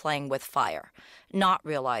have been playing with fire, not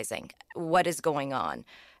realizing what is going on.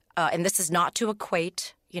 And this is not to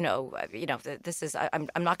equate, this is I'm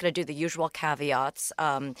not going to do the usual caveats.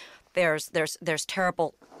 There's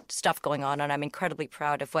terrible stuff going on, and I'm incredibly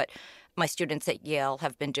proud of what my students at Yale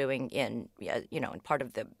have been doing in part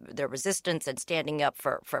of their resistance and standing up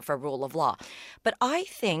for rule of law. But I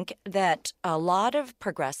think that a lot of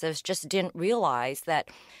progressives just didn't realize that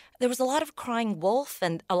there was a lot of crying wolf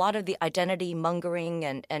and a lot of the identity mongering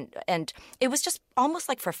and it was just almost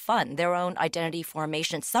like for fun, their own identity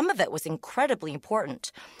formation. Some of it was incredibly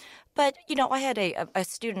important. But, I had a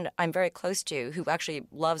student I'm very close to who actually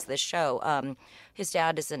loves this show. His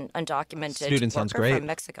dad is an undocumented Student sounds worker great. from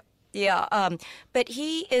Mexico. Yeah, but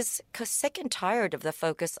he is sick and tired of the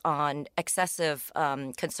focus on excessive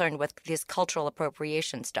concern with this cultural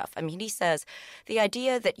appropriation stuff. I mean, he says the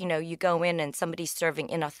idea that, you go in and somebody's serving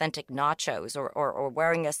inauthentic nachos or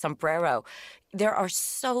wearing a sombrero, there are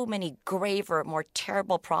so many graver, more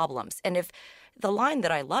terrible problems. And if the line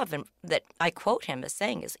that I love and that I quote him as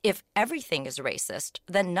saying is, if everything is racist,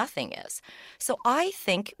 then nothing is. So I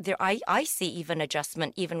think I see even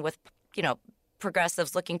adjustment even with,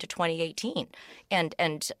 progressives looking to 2018 and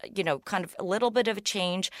kind of a little bit of a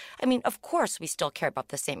change. I mean, of course, we still care about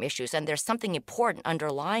the same issues and there's something important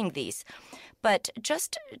underlying these, but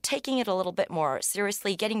just taking it a little bit more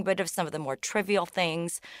seriously, getting rid of some of the more trivial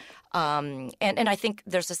things. And I think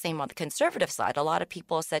there's the same on the conservative side. A lot of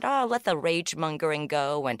people said, let the rage mongering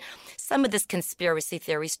go and some of this conspiracy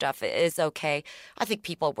theory stuff is okay. I think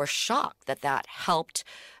people were shocked that helped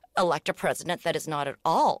elect a president that is not at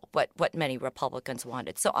all what many Republicans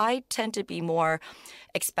wanted. So I tend to be more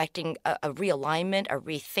expecting a realignment, a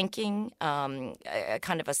rethinking, a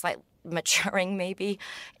kind of a slight maturing maybe,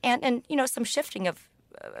 and some shifting of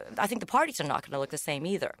I think the parties are not going to look the same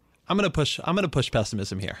either. I'm gonna push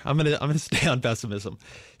pessimism here. I'm gonna stay on pessimism.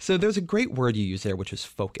 So there's a great word you use there, which is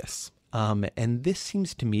focus. And this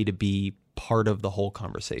seems to me to be part of the whole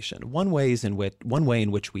conversation. One way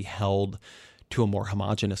in which we held to a more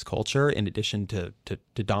homogenous culture, in addition to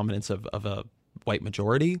dominance of a white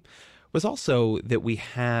majority, was also that we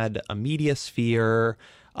had a media sphere,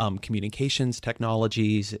 communications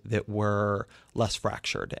technologies that were less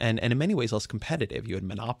fractured and in many ways less competitive. You had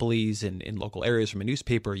monopolies in local areas from a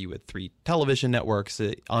newspaper. You had 3 television networks,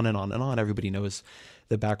 on and on and on. Everybody knows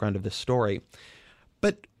the background of this story.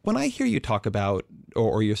 But when I hear you talk about,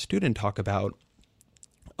 or your student talk about,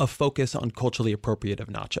 a focus on culturally appropriative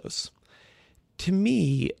nachos, to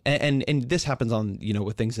me, and this happens on,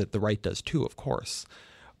 with things that the right does too, of course,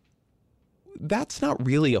 that's not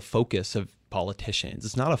really a focus of politicians.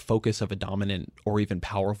 It's not a focus of a dominant or even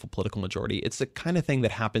powerful political majority. It's the kind of thing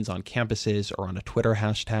that happens on campuses or on a Twitter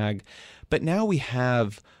hashtag. But now we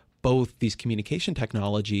have both these communication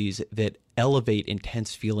technologies that elevate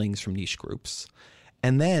intense feelings from niche groups.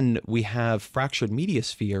 And then we have fractured media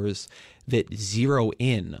spheres that zero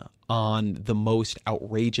in on the most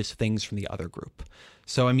outrageous things from the other group.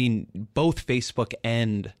 So, I mean, both Facebook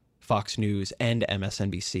and Fox News and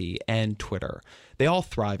MSNBC and Twitter, they all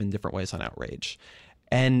thrive in different ways on outrage.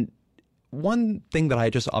 And one thing that I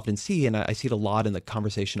just often see, and I see it a lot in the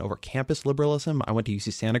conversation over campus liberalism. I went to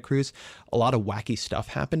UC Santa Cruz. A lot of wacky stuff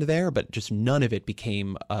happened there, but just none of it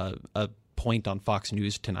became a point on Fox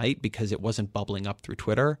News tonight because it wasn't bubbling up through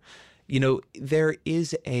Twitter. There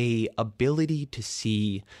is a ability to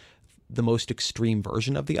see the most extreme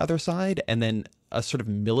version of the other side and then a sort of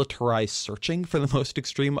militarized searching for the most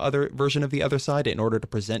extreme other version of the other side in order to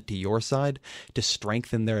present to your side to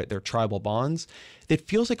strengthen their tribal bonds. That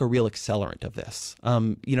feels like a real accelerant of this.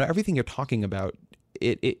 Everything you're talking about,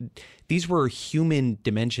 these were human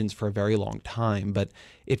dimensions for a very long time, but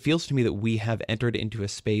it feels to me that we have entered into a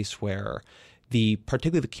space where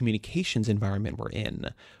particularly the communications environment we're in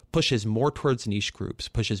pushes more towards niche groups,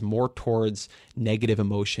 pushes more towards negative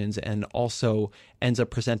emotions, and also ends up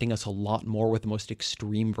presenting us a lot more with the most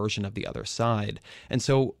extreme version of the other side. And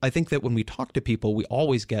so I think that when we talk to people, we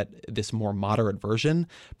always get this more moderate version,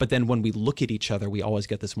 but then when we look at each other, we always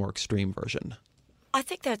get this more extreme version. I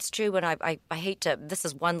think that's true, and I hate to. This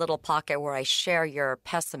is one little pocket where I share your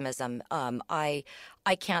pessimism. I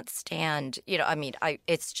can't stand.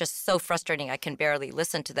 It's just so frustrating. I can barely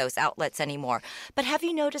listen to those outlets anymore. But have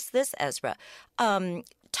you noticed this, Ezra?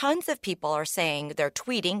 Tons of people are saying, they're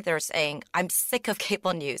tweeting, they're saying, I'm sick of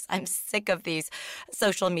cable news. I'm sick of these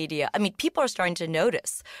social media. I mean, people are starting to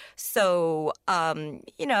notice. So,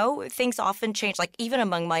 things often change. Like even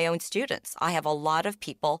among my own students, I have a lot of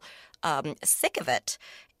people sick of it.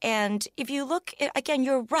 And if you look, again,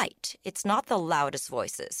 you're right. It's not the loudest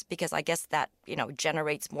voices because I guess that,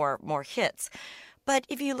 generates more hits. But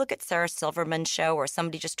if you look at Sarah Silverman's show, or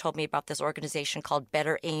somebody just told me about this organization called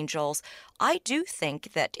Better Angels, I do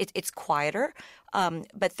think that it's quieter,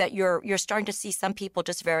 but that you're starting to see some people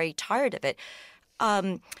just very tired of it.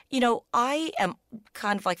 I am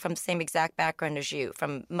kind of like from the same exact background as you,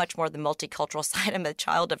 from much more the multicultural side. I'm a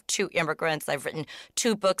child of 2 immigrants. I've written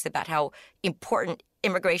 2 books about how important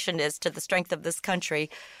immigration is to the strength of this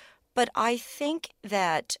country. But I think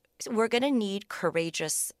that we're going to need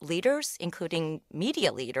courageous leaders, including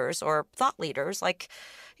media leaders or thought leaders, like,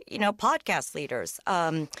 podcast leaders.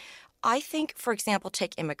 I think, for example,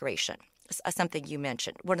 take immigration, something you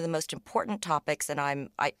mentioned, one of the most important topics, and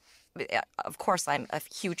of course, I'm a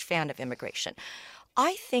huge fan of immigration.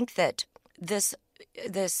 I think that this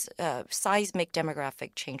seismic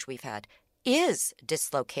demographic change we've had is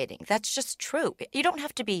dislocating. That's just true. You don't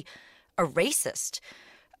have to be a racist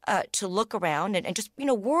to look around and just,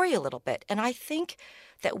 worry a little bit. And I think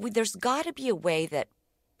that there's got to be a way that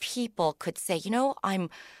people could say, I'm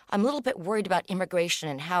a little bit worried about immigration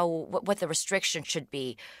and what the restrictions should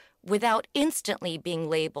be without instantly being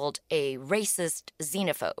labeled a racist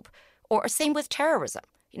xenophobe. Or same with terrorism.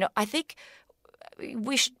 I think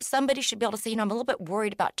somebody should be able to say, I'm a little bit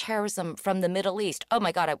worried about terrorism from the Middle East. Oh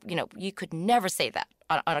my God, you could never say that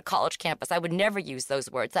on a college campus. I would never use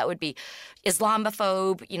those words. That would be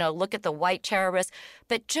Islamophobe, look at the white terrorists.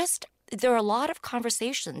 But there are a lot of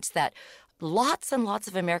conversations that lots and lots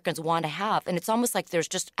of Americans want to have, and it's almost like there's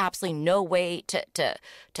just absolutely no way to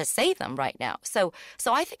say them right now. So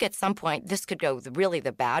I think at some point this could go really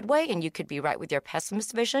the bad way, and you could be right with your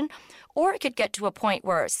pessimist vision, or it could get to a point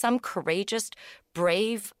where some courageous,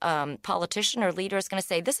 brave politician or leader is going to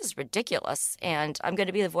say, this is ridiculous, and I'm going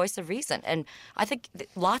to be the voice of reason. And I think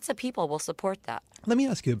lots of people will support that. Let me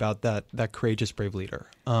ask you about that courageous, brave leader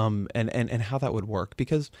and how that would work,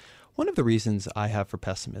 because One of the reasons I have for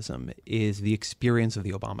pessimism is the experience of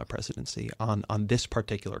the Obama presidency on this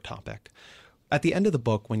particular topic. At the end of the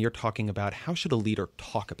book, when you're talking about how should a leader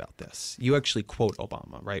talk about this, you actually quote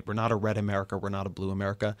Obama, right? We're not a red America. We're not a blue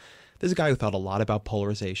America. This is a guy who thought a lot about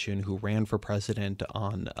polarization, who ran for president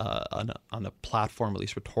on a platform, at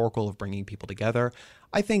least rhetorical, of bringing people together.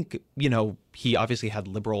 I think, he obviously had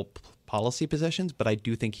liberal policy positions, but I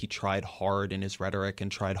do think he tried hard in his rhetoric and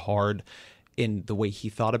tried hard in the way he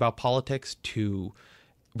thought about politics to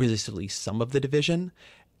resist at least some of the division.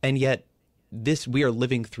 And yet, we are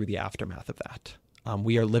living through the aftermath of that.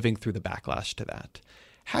 We are living through the backlash to that.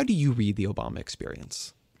 How do you read the Obama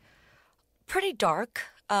experience? Pretty dark.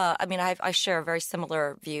 I share a very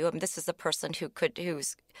similar view. This is a person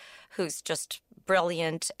who's just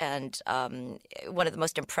brilliant and one of the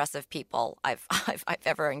most impressive people I've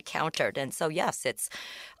ever encountered. And so, yes, it's.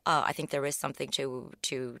 I think there is something to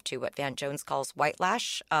what Van Jones calls white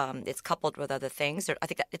lash. It's coupled with other things. I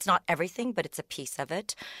think that it's not everything, but it's a piece of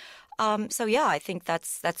it. I think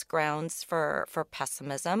that's grounds for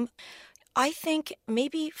pessimism. I think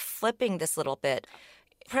maybe flipping this a little bit.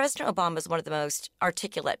 President Obama is one of the most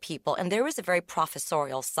articulate people, and there is a very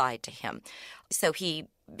professorial side to him. So he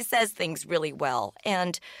says things really well.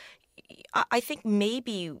 And I think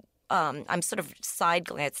maybe I'm sort of side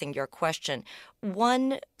glancing your question.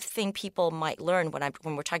 One thing people might learn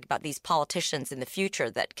when we're talking about these politicians in the future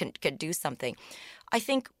that can do something, I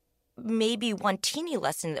think maybe one teeny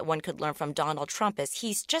lesson that one could learn from Donald Trump is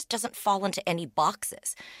he just doesn't fall into any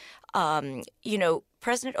boxes.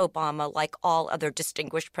 President Obama, like all other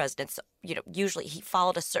distinguished presidents, usually he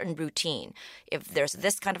followed a certain routine. If there's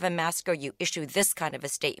this kind of a massacre, you issue this kind of a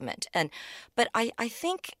statement. But I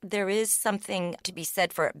think there is something to be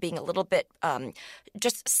said for being a little bit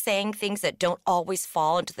just saying things that don't always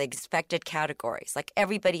fall into the expected categories. Like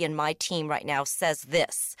everybody in my team right now says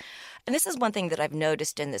this. And this is one thing that I've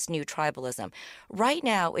noticed in this new tribalism. Right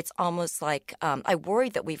now, it's almost like I worry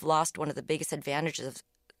that we've lost one of the biggest advantages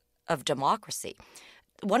of democracy.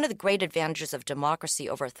 One of the great advantages of democracy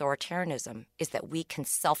over authoritarianism is that we can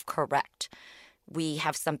self-correct. We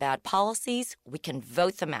have some bad policies, we can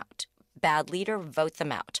vote them out. Bad leader, vote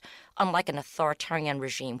them out. Unlike an authoritarian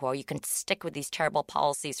regime where you can stick with these terrible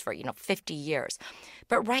policies for 50 years.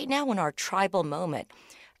 But right now in our tribal moment,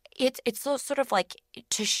 it's so sort of like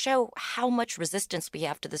to show how much resistance we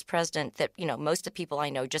have to this president that most of the people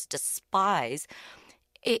I know just despise.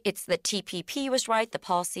 It's the TPP was right, the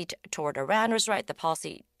policy toward Iran was right, the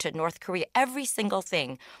policy to North Korea. Every single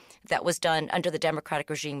thing that was done under the democratic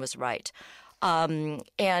regime was right. Maybe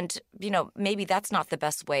that's not the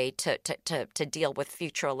best way to deal with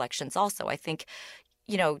future elections also. I think,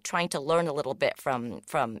 trying to learn a little bit from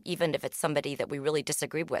even if it's somebody that we really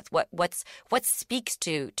disagree with, what speaks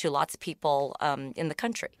to lots of people in the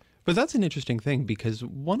country. But that's an interesting thing because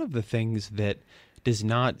one of the things that does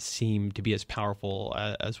not seem to be as powerful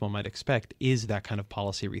as one might expect is that kind of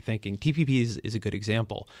policy rethinking. TPP is a good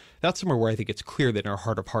example. That's somewhere where I think it's clear that in her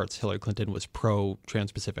heart of hearts, Hillary Clinton was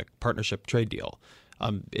pro-Trans-Pacific Partnership trade deal.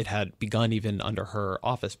 It had begun even under her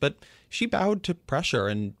office, but she bowed to pressure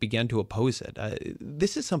and began to oppose it.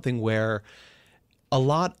 This is something where a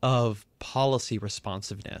lot of policy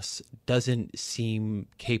responsiveness doesn't seem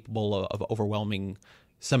capable of overwhelming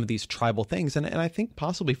some of these tribal things. And I think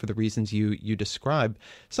possibly for the reasons you describe,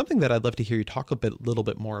 something that I'd love to hear you talk a little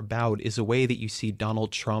bit more about is a way that you see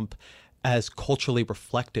Donald Trump as culturally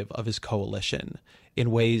reflective of his coalition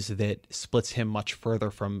in ways that splits him much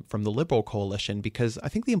further from the liberal coalition, because I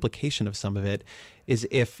think the implication of some of it is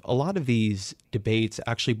if a lot of these debates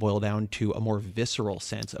actually boil down to a more visceral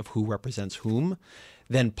sense of who represents whom,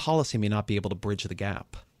 then policy may not be able to bridge the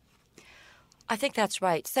gap. I think that's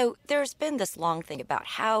right. So there's been this long thing about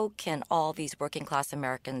how can all these working class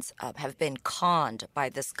Americans have been conned by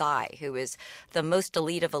this guy who is the most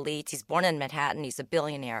elite of elites. He's born in Manhattan. He's a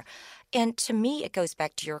billionaire. And to me, it goes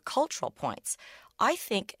back to your cultural points. I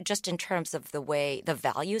think just in terms of the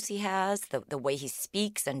values he has, the way he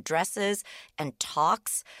speaks and dresses and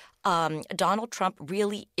talks, Donald Trump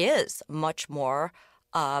really is much more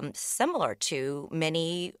similar to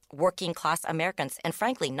many working class Americans, and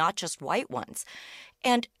frankly, not just white ones.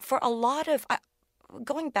 And for a lot of,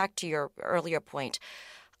 going back to your earlier point,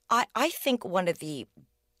 I think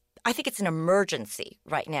I think it's an emergency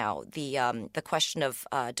right now, the question of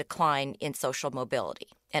decline in social mobility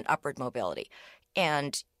and upward mobility.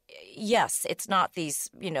 And yes, it's not these,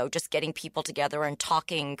 just getting people together and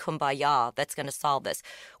talking kumbaya that's going to solve this.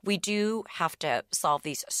 We do have to solve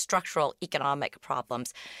these structural economic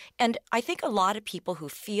problems. And I think a lot of people who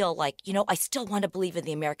feel like, I still want to believe in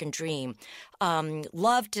the American dream,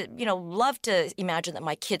 love to imagine that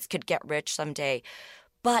my kids could get rich someday,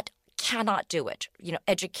 but cannot do it.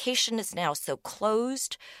 Education is now so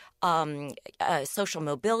closed. Social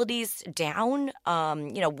mobility's down,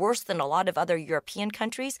 worse than a lot of other European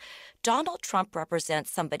countries. Donald Trump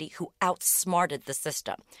represents somebody who outsmarted the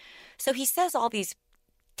system. So he says all these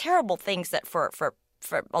terrible things that for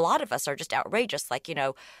a lot of us are just outrageous. Like,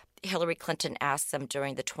 Hillary Clinton asked him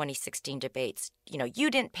during the 2016 debates,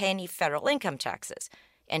 you didn't pay any federal income taxes.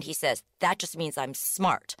 And he says, that just means I'm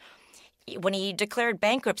smart. When he declared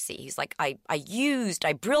bankruptcy, he's like, I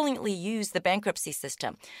brilliantly used the bankruptcy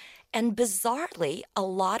system. And bizarrely, a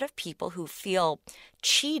lot of people who feel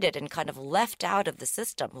cheated and kind of left out of the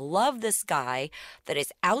system love this guy that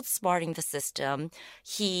is outsmarting the system.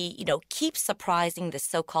 He, keeps surprising the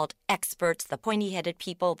so-called experts, the pointy-headed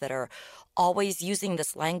people that are always using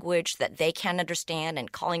this language that they can't understand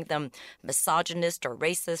and calling them misogynist or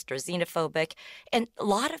racist or xenophobic. And a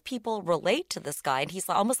lot of people relate to this guy, and he's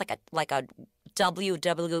almost like a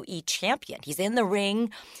WWE champion. He's in the ring.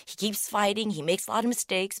 He keeps fighting. He makes a lot of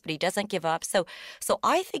mistakes, but he doesn't give up. So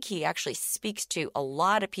I think he actually speaks to a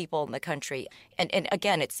lot of people in the country. And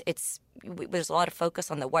again, there's a lot of focus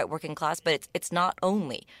on the white working class, but it's not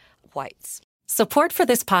only whites. Support for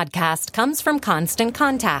this podcast comes from Constant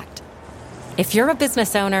Contact. If you're a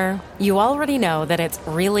business owner, you already know that it's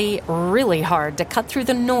really, really hard to cut through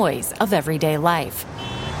the noise of everyday life.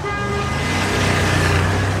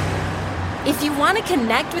 If you want to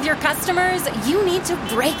connect with your customers, you need to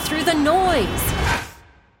break through the noise.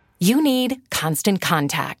 You need Constant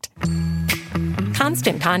Contact.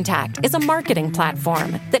 Constant Contact is a marketing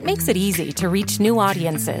platform that makes it easy to reach new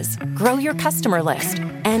audiences, grow your customer list,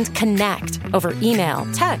 and connect over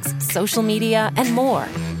email, text, social media, and more.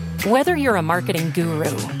 Whether you're a marketing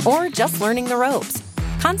guru or just learning the ropes,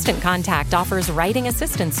 Constant Contact offers writing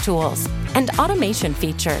assistance tools and automation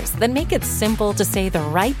features that make it simple to say the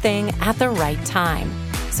right thing at the right time.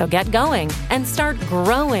 So get going and start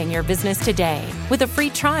growing your business today with a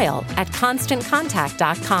free trial at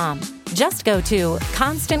ConstantContact.com. Just go to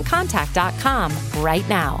ConstantContact.com right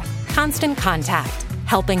now. Constant Contact,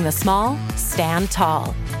 helping the small stand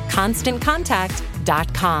tall.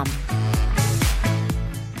 ConstantContact.com.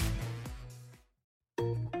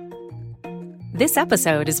 This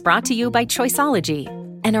episode is brought to you by Choiceology,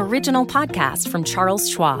 an original podcast from Charles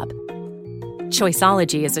Schwab.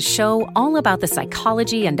 Choiceology is a show all about the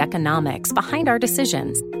psychology and economics behind our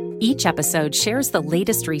decisions. Each episode shares the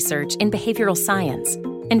latest research in behavioral science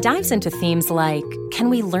and dives into themes like, can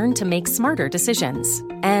we learn to make smarter decisions?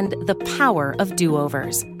 And the power of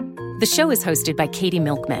do-overs. The show is hosted by Katie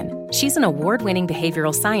Milkman. She's an award-winning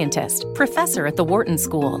behavioral scientist, professor at the Wharton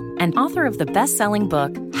School, and author of the best-selling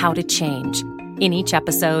book, How to Change. In each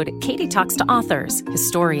episode, Katie talks to authors,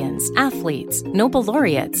 historians, athletes, Nobel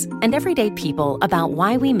laureates, and everyday people about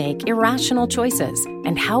why we make irrational choices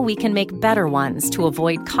and how we can make better ones to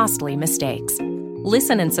avoid costly mistakes.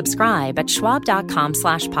 Listen and subscribe at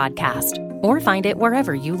schwab.com/podcast or find it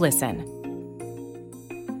wherever you listen.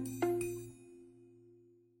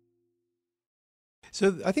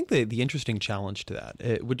 So I think the interesting challenge to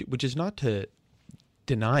that, which is not to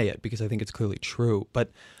deny it, because I think it's clearly true, but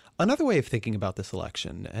another way of thinking about this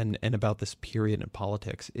election and about this period in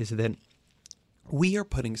politics is that we are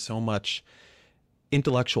putting so much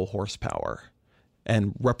intellectual horsepower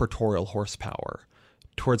and repertorial horsepower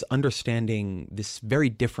towards understanding this very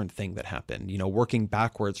different thing that happened, working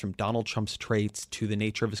backwards from Donald Trump's traits to the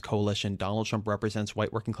nature of his coalition. Donald Trump represents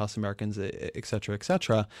white working class Americans, et cetera, et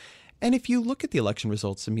cetera. And if you look at the election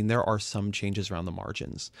results, there are some changes around the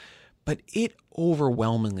margins, but it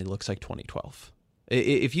overwhelmingly looks like 2012.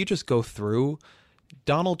 If you just go through,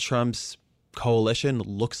 Donald Trump's coalition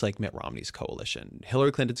looks like Mitt Romney's coalition.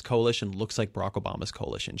 Hillary Clinton's coalition looks like Barack Obama's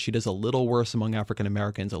coalition. She does a little worse among African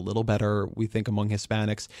Americans, a little better, we think, among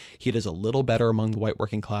Hispanics. He does a little better among the white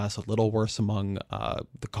working class, a little worse among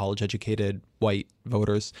the college-educated white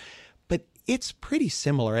voters. But it's pretty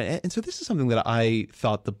similar. And so this is something that I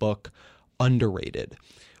thought the book underrated,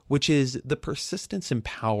 which is the persistence and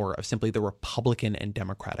power of simply the Republican and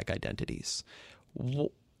Democratic identities.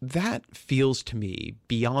 That feels to me,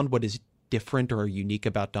 beyond what is different or unique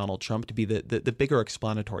about Donald Trump, to be the bigger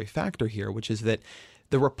explanatory factor here, which is that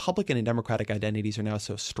the Republican and Democratic identities are now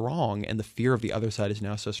so strong, and the fear of the other side is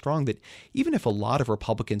now so strong, that even if a lot of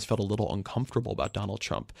Republicans felt a little uncomfortable about Donald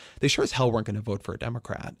Trump, they sure as hell weren't going to vote for a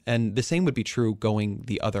Democrat. And the same would be true going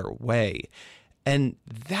the other way. And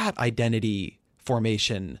that identity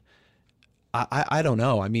formation, I don't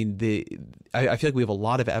know. I mean, I feel like we have a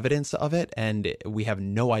lot of evidence of it, and we have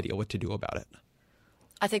no idea what to do about it.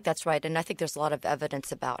 I think that's right. And I think there's a lot of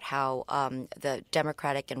evidence about how the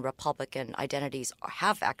Democratic and Republican identities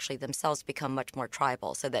have actually themselves become much more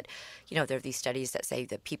tribal, so that, there are these studies that say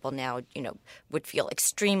that people now, would feel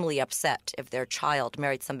extremely upset if their child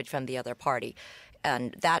married somebody from the other party.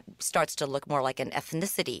 And that starts to look more like an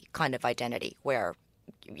ethnicity kind of identity, where,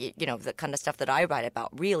 the kind of stuff that I write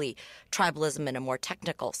about, really tribalism in a more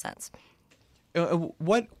technical sense.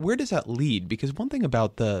 Where does that lead? Because one thing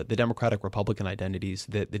about the Democratic Republican identities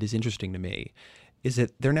that is interesting to me is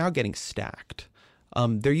that they're now getting stacked.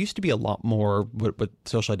 There used to be a lot more what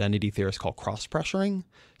social identity theorists call cross-pressuring.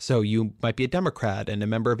 So you might be a Democrat and a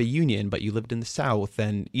member of a union, but you lived in the South.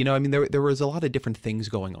 And, there was a lot of different things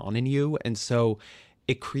going on in you. And so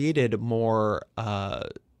it created more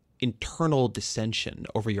internal dissension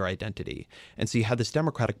over your identity. And so you had this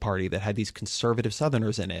Democratic Party that had these conservative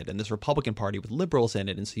Southerners in it, and this Republican Party with liberals in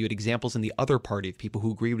it. And so you had examples in the other party of people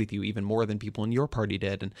who agreed with you even more than people in your party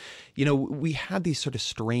did. And, we had these sort of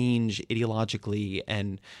strange ideologically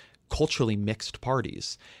and culturally mixed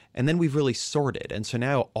parties. And then we've really sorted. And so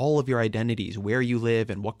now all of your identities, where you live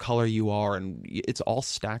and what color you are, and it's all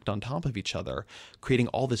stacked on top of each other, creating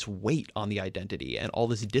all this weight on the identity and all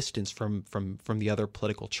this distance from the other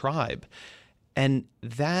political tribe. And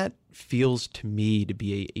that feels to me to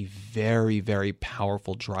be a very, very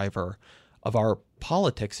powerful driver of our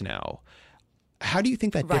politics now. How do you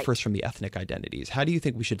think that differs from the ethnic identities? How do you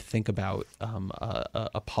think we should think about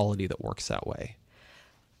a polity that works that way?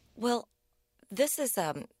 Well, this is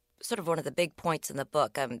sort of one of the big points in the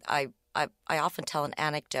book. I often tell an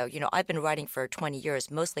anecdote. I've been writing for 20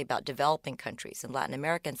 years, mostly about developing countries in Latin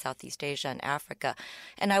America and Southeast Asia and Africa.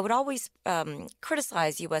 And I would always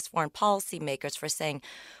criticize U.S. foreign policy makers for saying,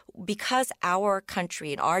 because our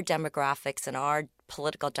country and our demographics and our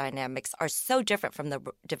political dynamics are so different from the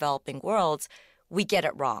developing world's, we get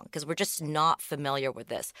it wrong because we're just not familiar with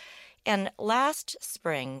this. And last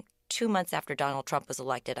spring, 2 months after Donald Trump was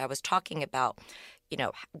elected, I was talking about,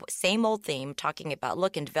 same old theme, talking about,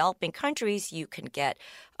 look, in developing countries, you can get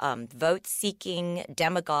vote-seeking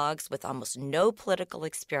demagogues with almost no political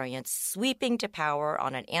experience sweeping to power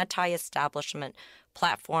on an anti-establishment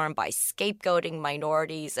platform by scapegoating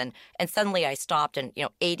minorities. And suddenly I stopped and,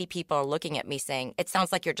 80 people are looking at me saying, it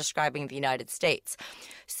sounds like you're describing the United States.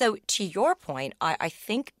 So to your point, I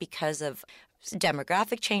think because of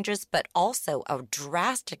demographic changes, but also a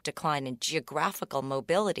drastic decline in geographical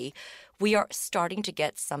mobility, we are starting to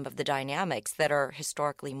get some of the dynamics that are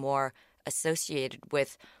historically more associated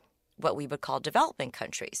with what we would call developing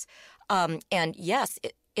countries. And yes,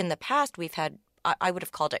 in the past, we've had, I would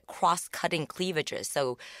have called it cross-cutting cleavages.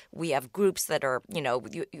 So we have groups that are,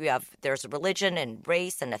 there's religion and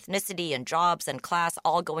race and ethnicity and jobs and class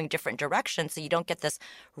all going different directions. So you don't get this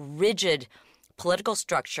rigid political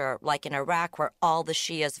structure like in Iraq, where all the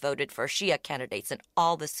Shias voted for Shia candidates and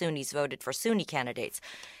all the Sunnis voted for Sunni candidates.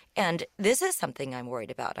 And this is something I'm worried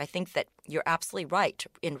about. I think that you're absolutely right.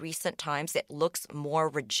 In recent times, it looks more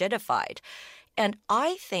rigidified. And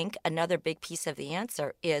I think another big piece of the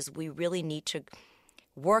answer is we really need to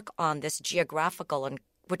work on this geographical, and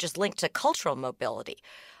which is linked to cultural mobility.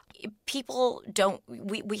 People don't,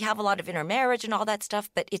 we have a lot of intermarriage and all that stuff,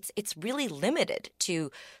 but it's really limited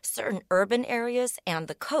to certain urban areas and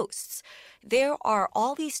the coasts. There are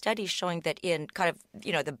all these studies showing that in kind of,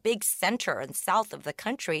 the big center and south of the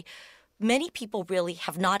country, many people really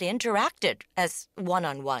have not interacted as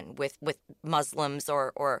one-on-one with Muslims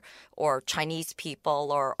or Chinese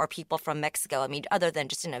people or people from Mexico. I mean, other than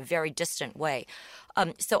just in a very distant way.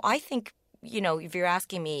 So I think, if you're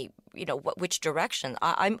asking me, which direction,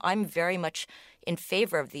 I'm very much in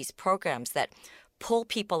favor of these programs that pull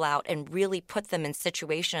people out and really put them in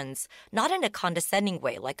situations, not in a condescending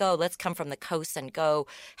way, like, oh, let's come from the coast and go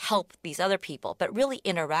help these other people, but really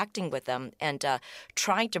interacting with them and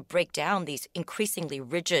trying to break down these increasingly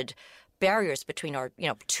rigid barriers between our,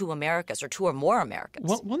 two Americas or two or more Americas.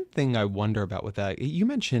 One thing I wonder about with that, you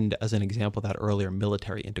mentioned as an example that earlier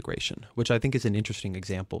military integration, which I think is an interesting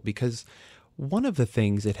example because one of the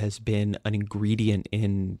things that has been an ingredient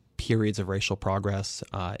in periods of racial progress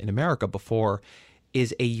in America before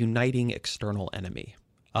is a uniting external enemy,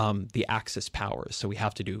 the Axis powers. So we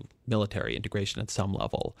have to do military integration at some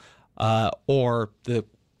level, or the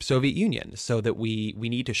Soviet Union, so that we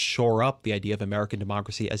need to shore up the idea of American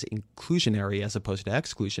democracy as inclusionary as opposed to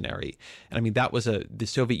exclusionary. And I mean, that was the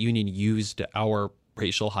Soviet Union used our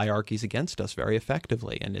racial hierarchies against us very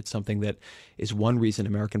effectively. And it's something that is one reason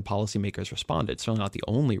American policymakers responded. It's certainly not the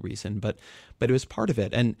only reason, but it was part of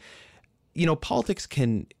it. And, you know, politics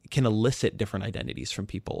can elicit different identities from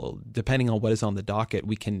people. Depending on what is on the docket,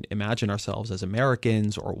 we can imagine ourselves as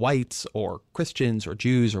Americans or whites or Christians or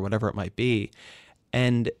Jews or whatever it might be.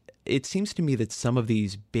 And it seems to me that some of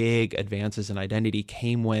these big advances in identity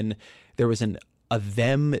came when there was a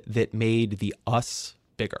them that made the us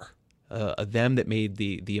bigger, a them that made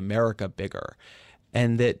the America bigger.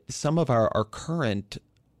 And that some of our current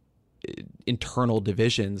internal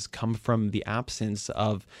divisions come from the absence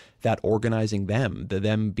of that organizing them. The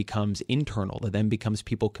them becomes internal. The them becomes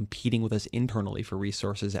people competing with us internally for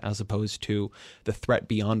resources as opposed to the threat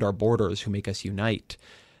beyond our borders who make us unite.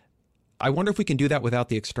 I wonder if we can do that without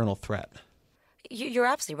the external threat. You're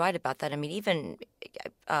absolutely right about that. I mean, even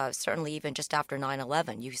certainly even just after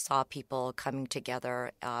 9/11, you saw people coming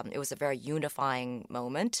together. It was a very unifying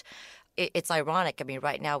moment. It's ironic. I mean,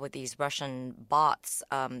 right now with these Russian bots,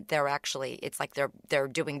 they're actually, it's like they're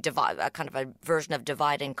doing kind of a version of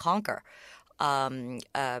divide and conquer.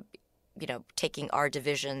 Taking our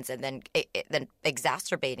divisions and then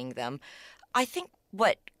exacerbating them. I think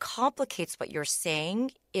what complicates what you're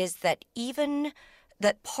saying is that even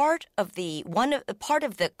that part of the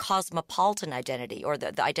cosmopolitan identity, or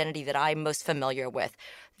the identity that I'm most familiar with,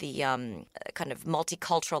 the kind of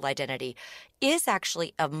multicultural identity, is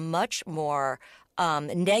actually a much more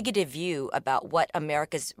negative view about what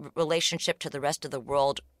America's relationship to the rest of the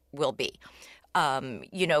world will be.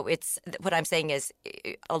 It's what I'm saying is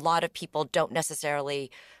a lot of people don't necessarily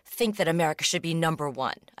think that America should be number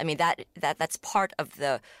one. I mean, that's part of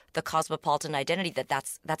the cosmopolitan identity,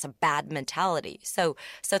 that's a bad mentality. So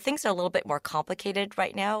things are a little bit more complicated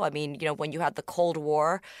right now. I mean, when you had the Cold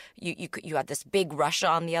War, you had this big Russia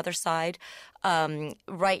on the other side.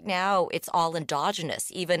 Right now, it's all endogenous.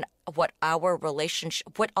 Even what our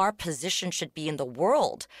relationship, what our position should be in the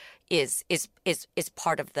world is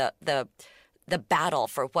part of the battle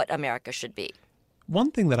for what America should be.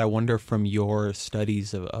 One thing that I wonder from your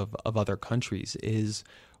studies of other countries is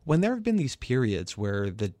when there have been these periods where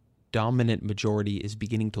the dominant majority is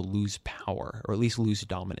beginning to lose power, or at least lose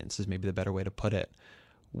dominance is maybe the better way to put it.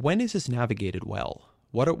 When is this navigated well?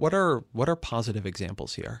 What are positive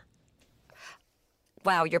examples here?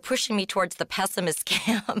 Wow, you're pushing me towards the pessimist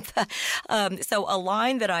camp. So a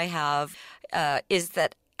line that I have is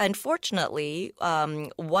that, unfortunately,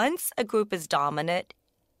 once a group is dominant,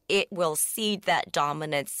 it will cede that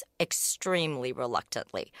dominance extremely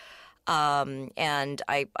reluctantly. And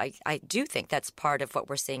I do think that's part of what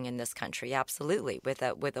we're seeing in this country, absolutely, with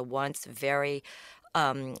a once very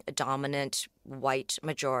dominant white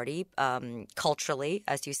majority, culturally,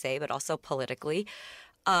 as you say, but also politically.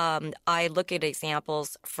 I look at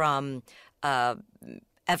examples from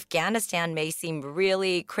Afghanistan may seem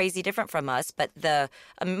really crazy different from us, but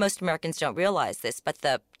most Americans don't realize this, but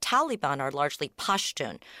the Taliban are largely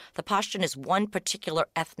Pashtun. The Pashtun is one particular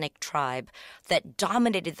ethnic tribe that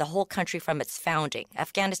dominated the whole country from its founding.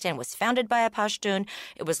 Afghanistan was founded by a Pashtun.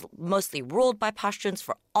 It was mostly ruled by Pashtuns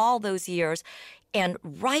for all those years. And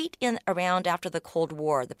right in around after the Cold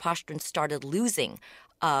War, the Pashtuns started losing.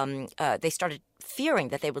 They started fearing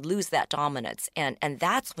that they would lose that dominance. And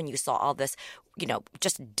that's when you saw all this,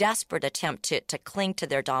 just desperate attempt to cling to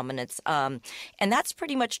their dominance. And that's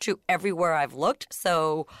pretty much true everywhere I've looked.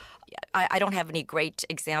 So I don't have any great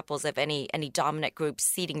examples of any dominant groups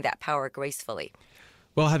ceding that power gracefully.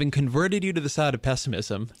 Well, having converted you to the side of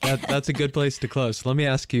pessimism, that's a good place to close. So let me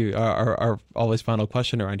ask you our always final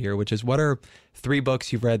question around here, which is, what are 3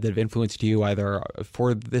 books you've read that have influenced you either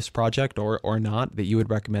for this project or not that you would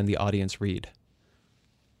recommend the audience read?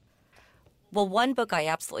 Well, one book I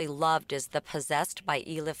absolutely loved is The Possessed by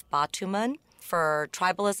Elif Batuman. For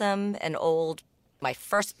tribalism, my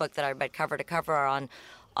first book that I read cover to cover on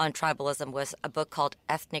tribalism was a book called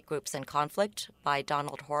Ethnic Groups in Conflict by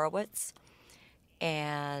Donald Horowitz.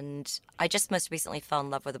 And I just most recently fell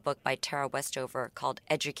in love with a book by Tara Westover called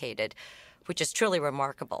Educated, which is truly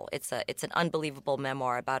remarkable. It's an unbelievable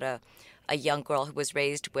memoir about a young girl who was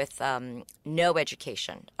raised with no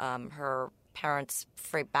education. Her parents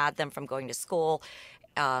forbade them from going to school.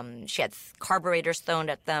 She had carburetors thrown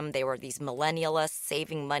at them. They were these millennialists,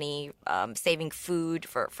 saving money, saving food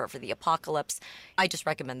for the apocalypse. I just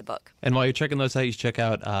recommend the book. And while you're checking those out, you should check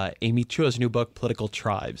out Amy Chua's new book, Political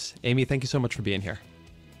Tribes. Amy, thank you so much for being here.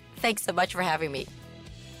 Thanks so much for having me.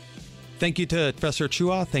 Thank you to Professor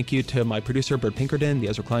Chua. Thank you to my producer, Bert Pinkerton. The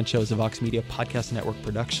Ezra Klein Show is a Vox Media Podcast Network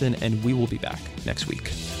production, and we will be back next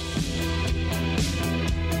week.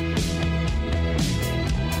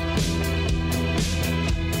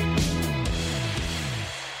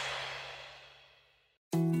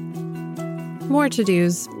 More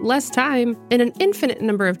to-dos, less time, and an infinite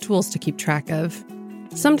number of tools to keep track of.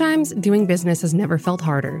 Sometimes doing business has never felt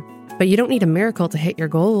harder, but you don't need a miracle to hit your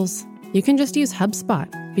goals. You can just use HubSpot,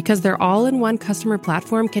 because their all-in-one customer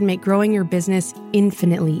platform can make growing your business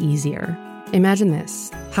infinitely easier. Imagine this: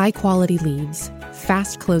 high-quality leads,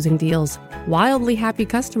 fast closing deals, wildly happy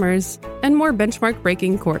customers, and more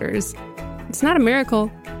benchmark-breaking quarters. It's not a miracle,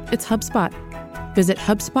 it's HubSpot. Visit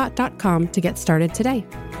HubSpot.com to get started today.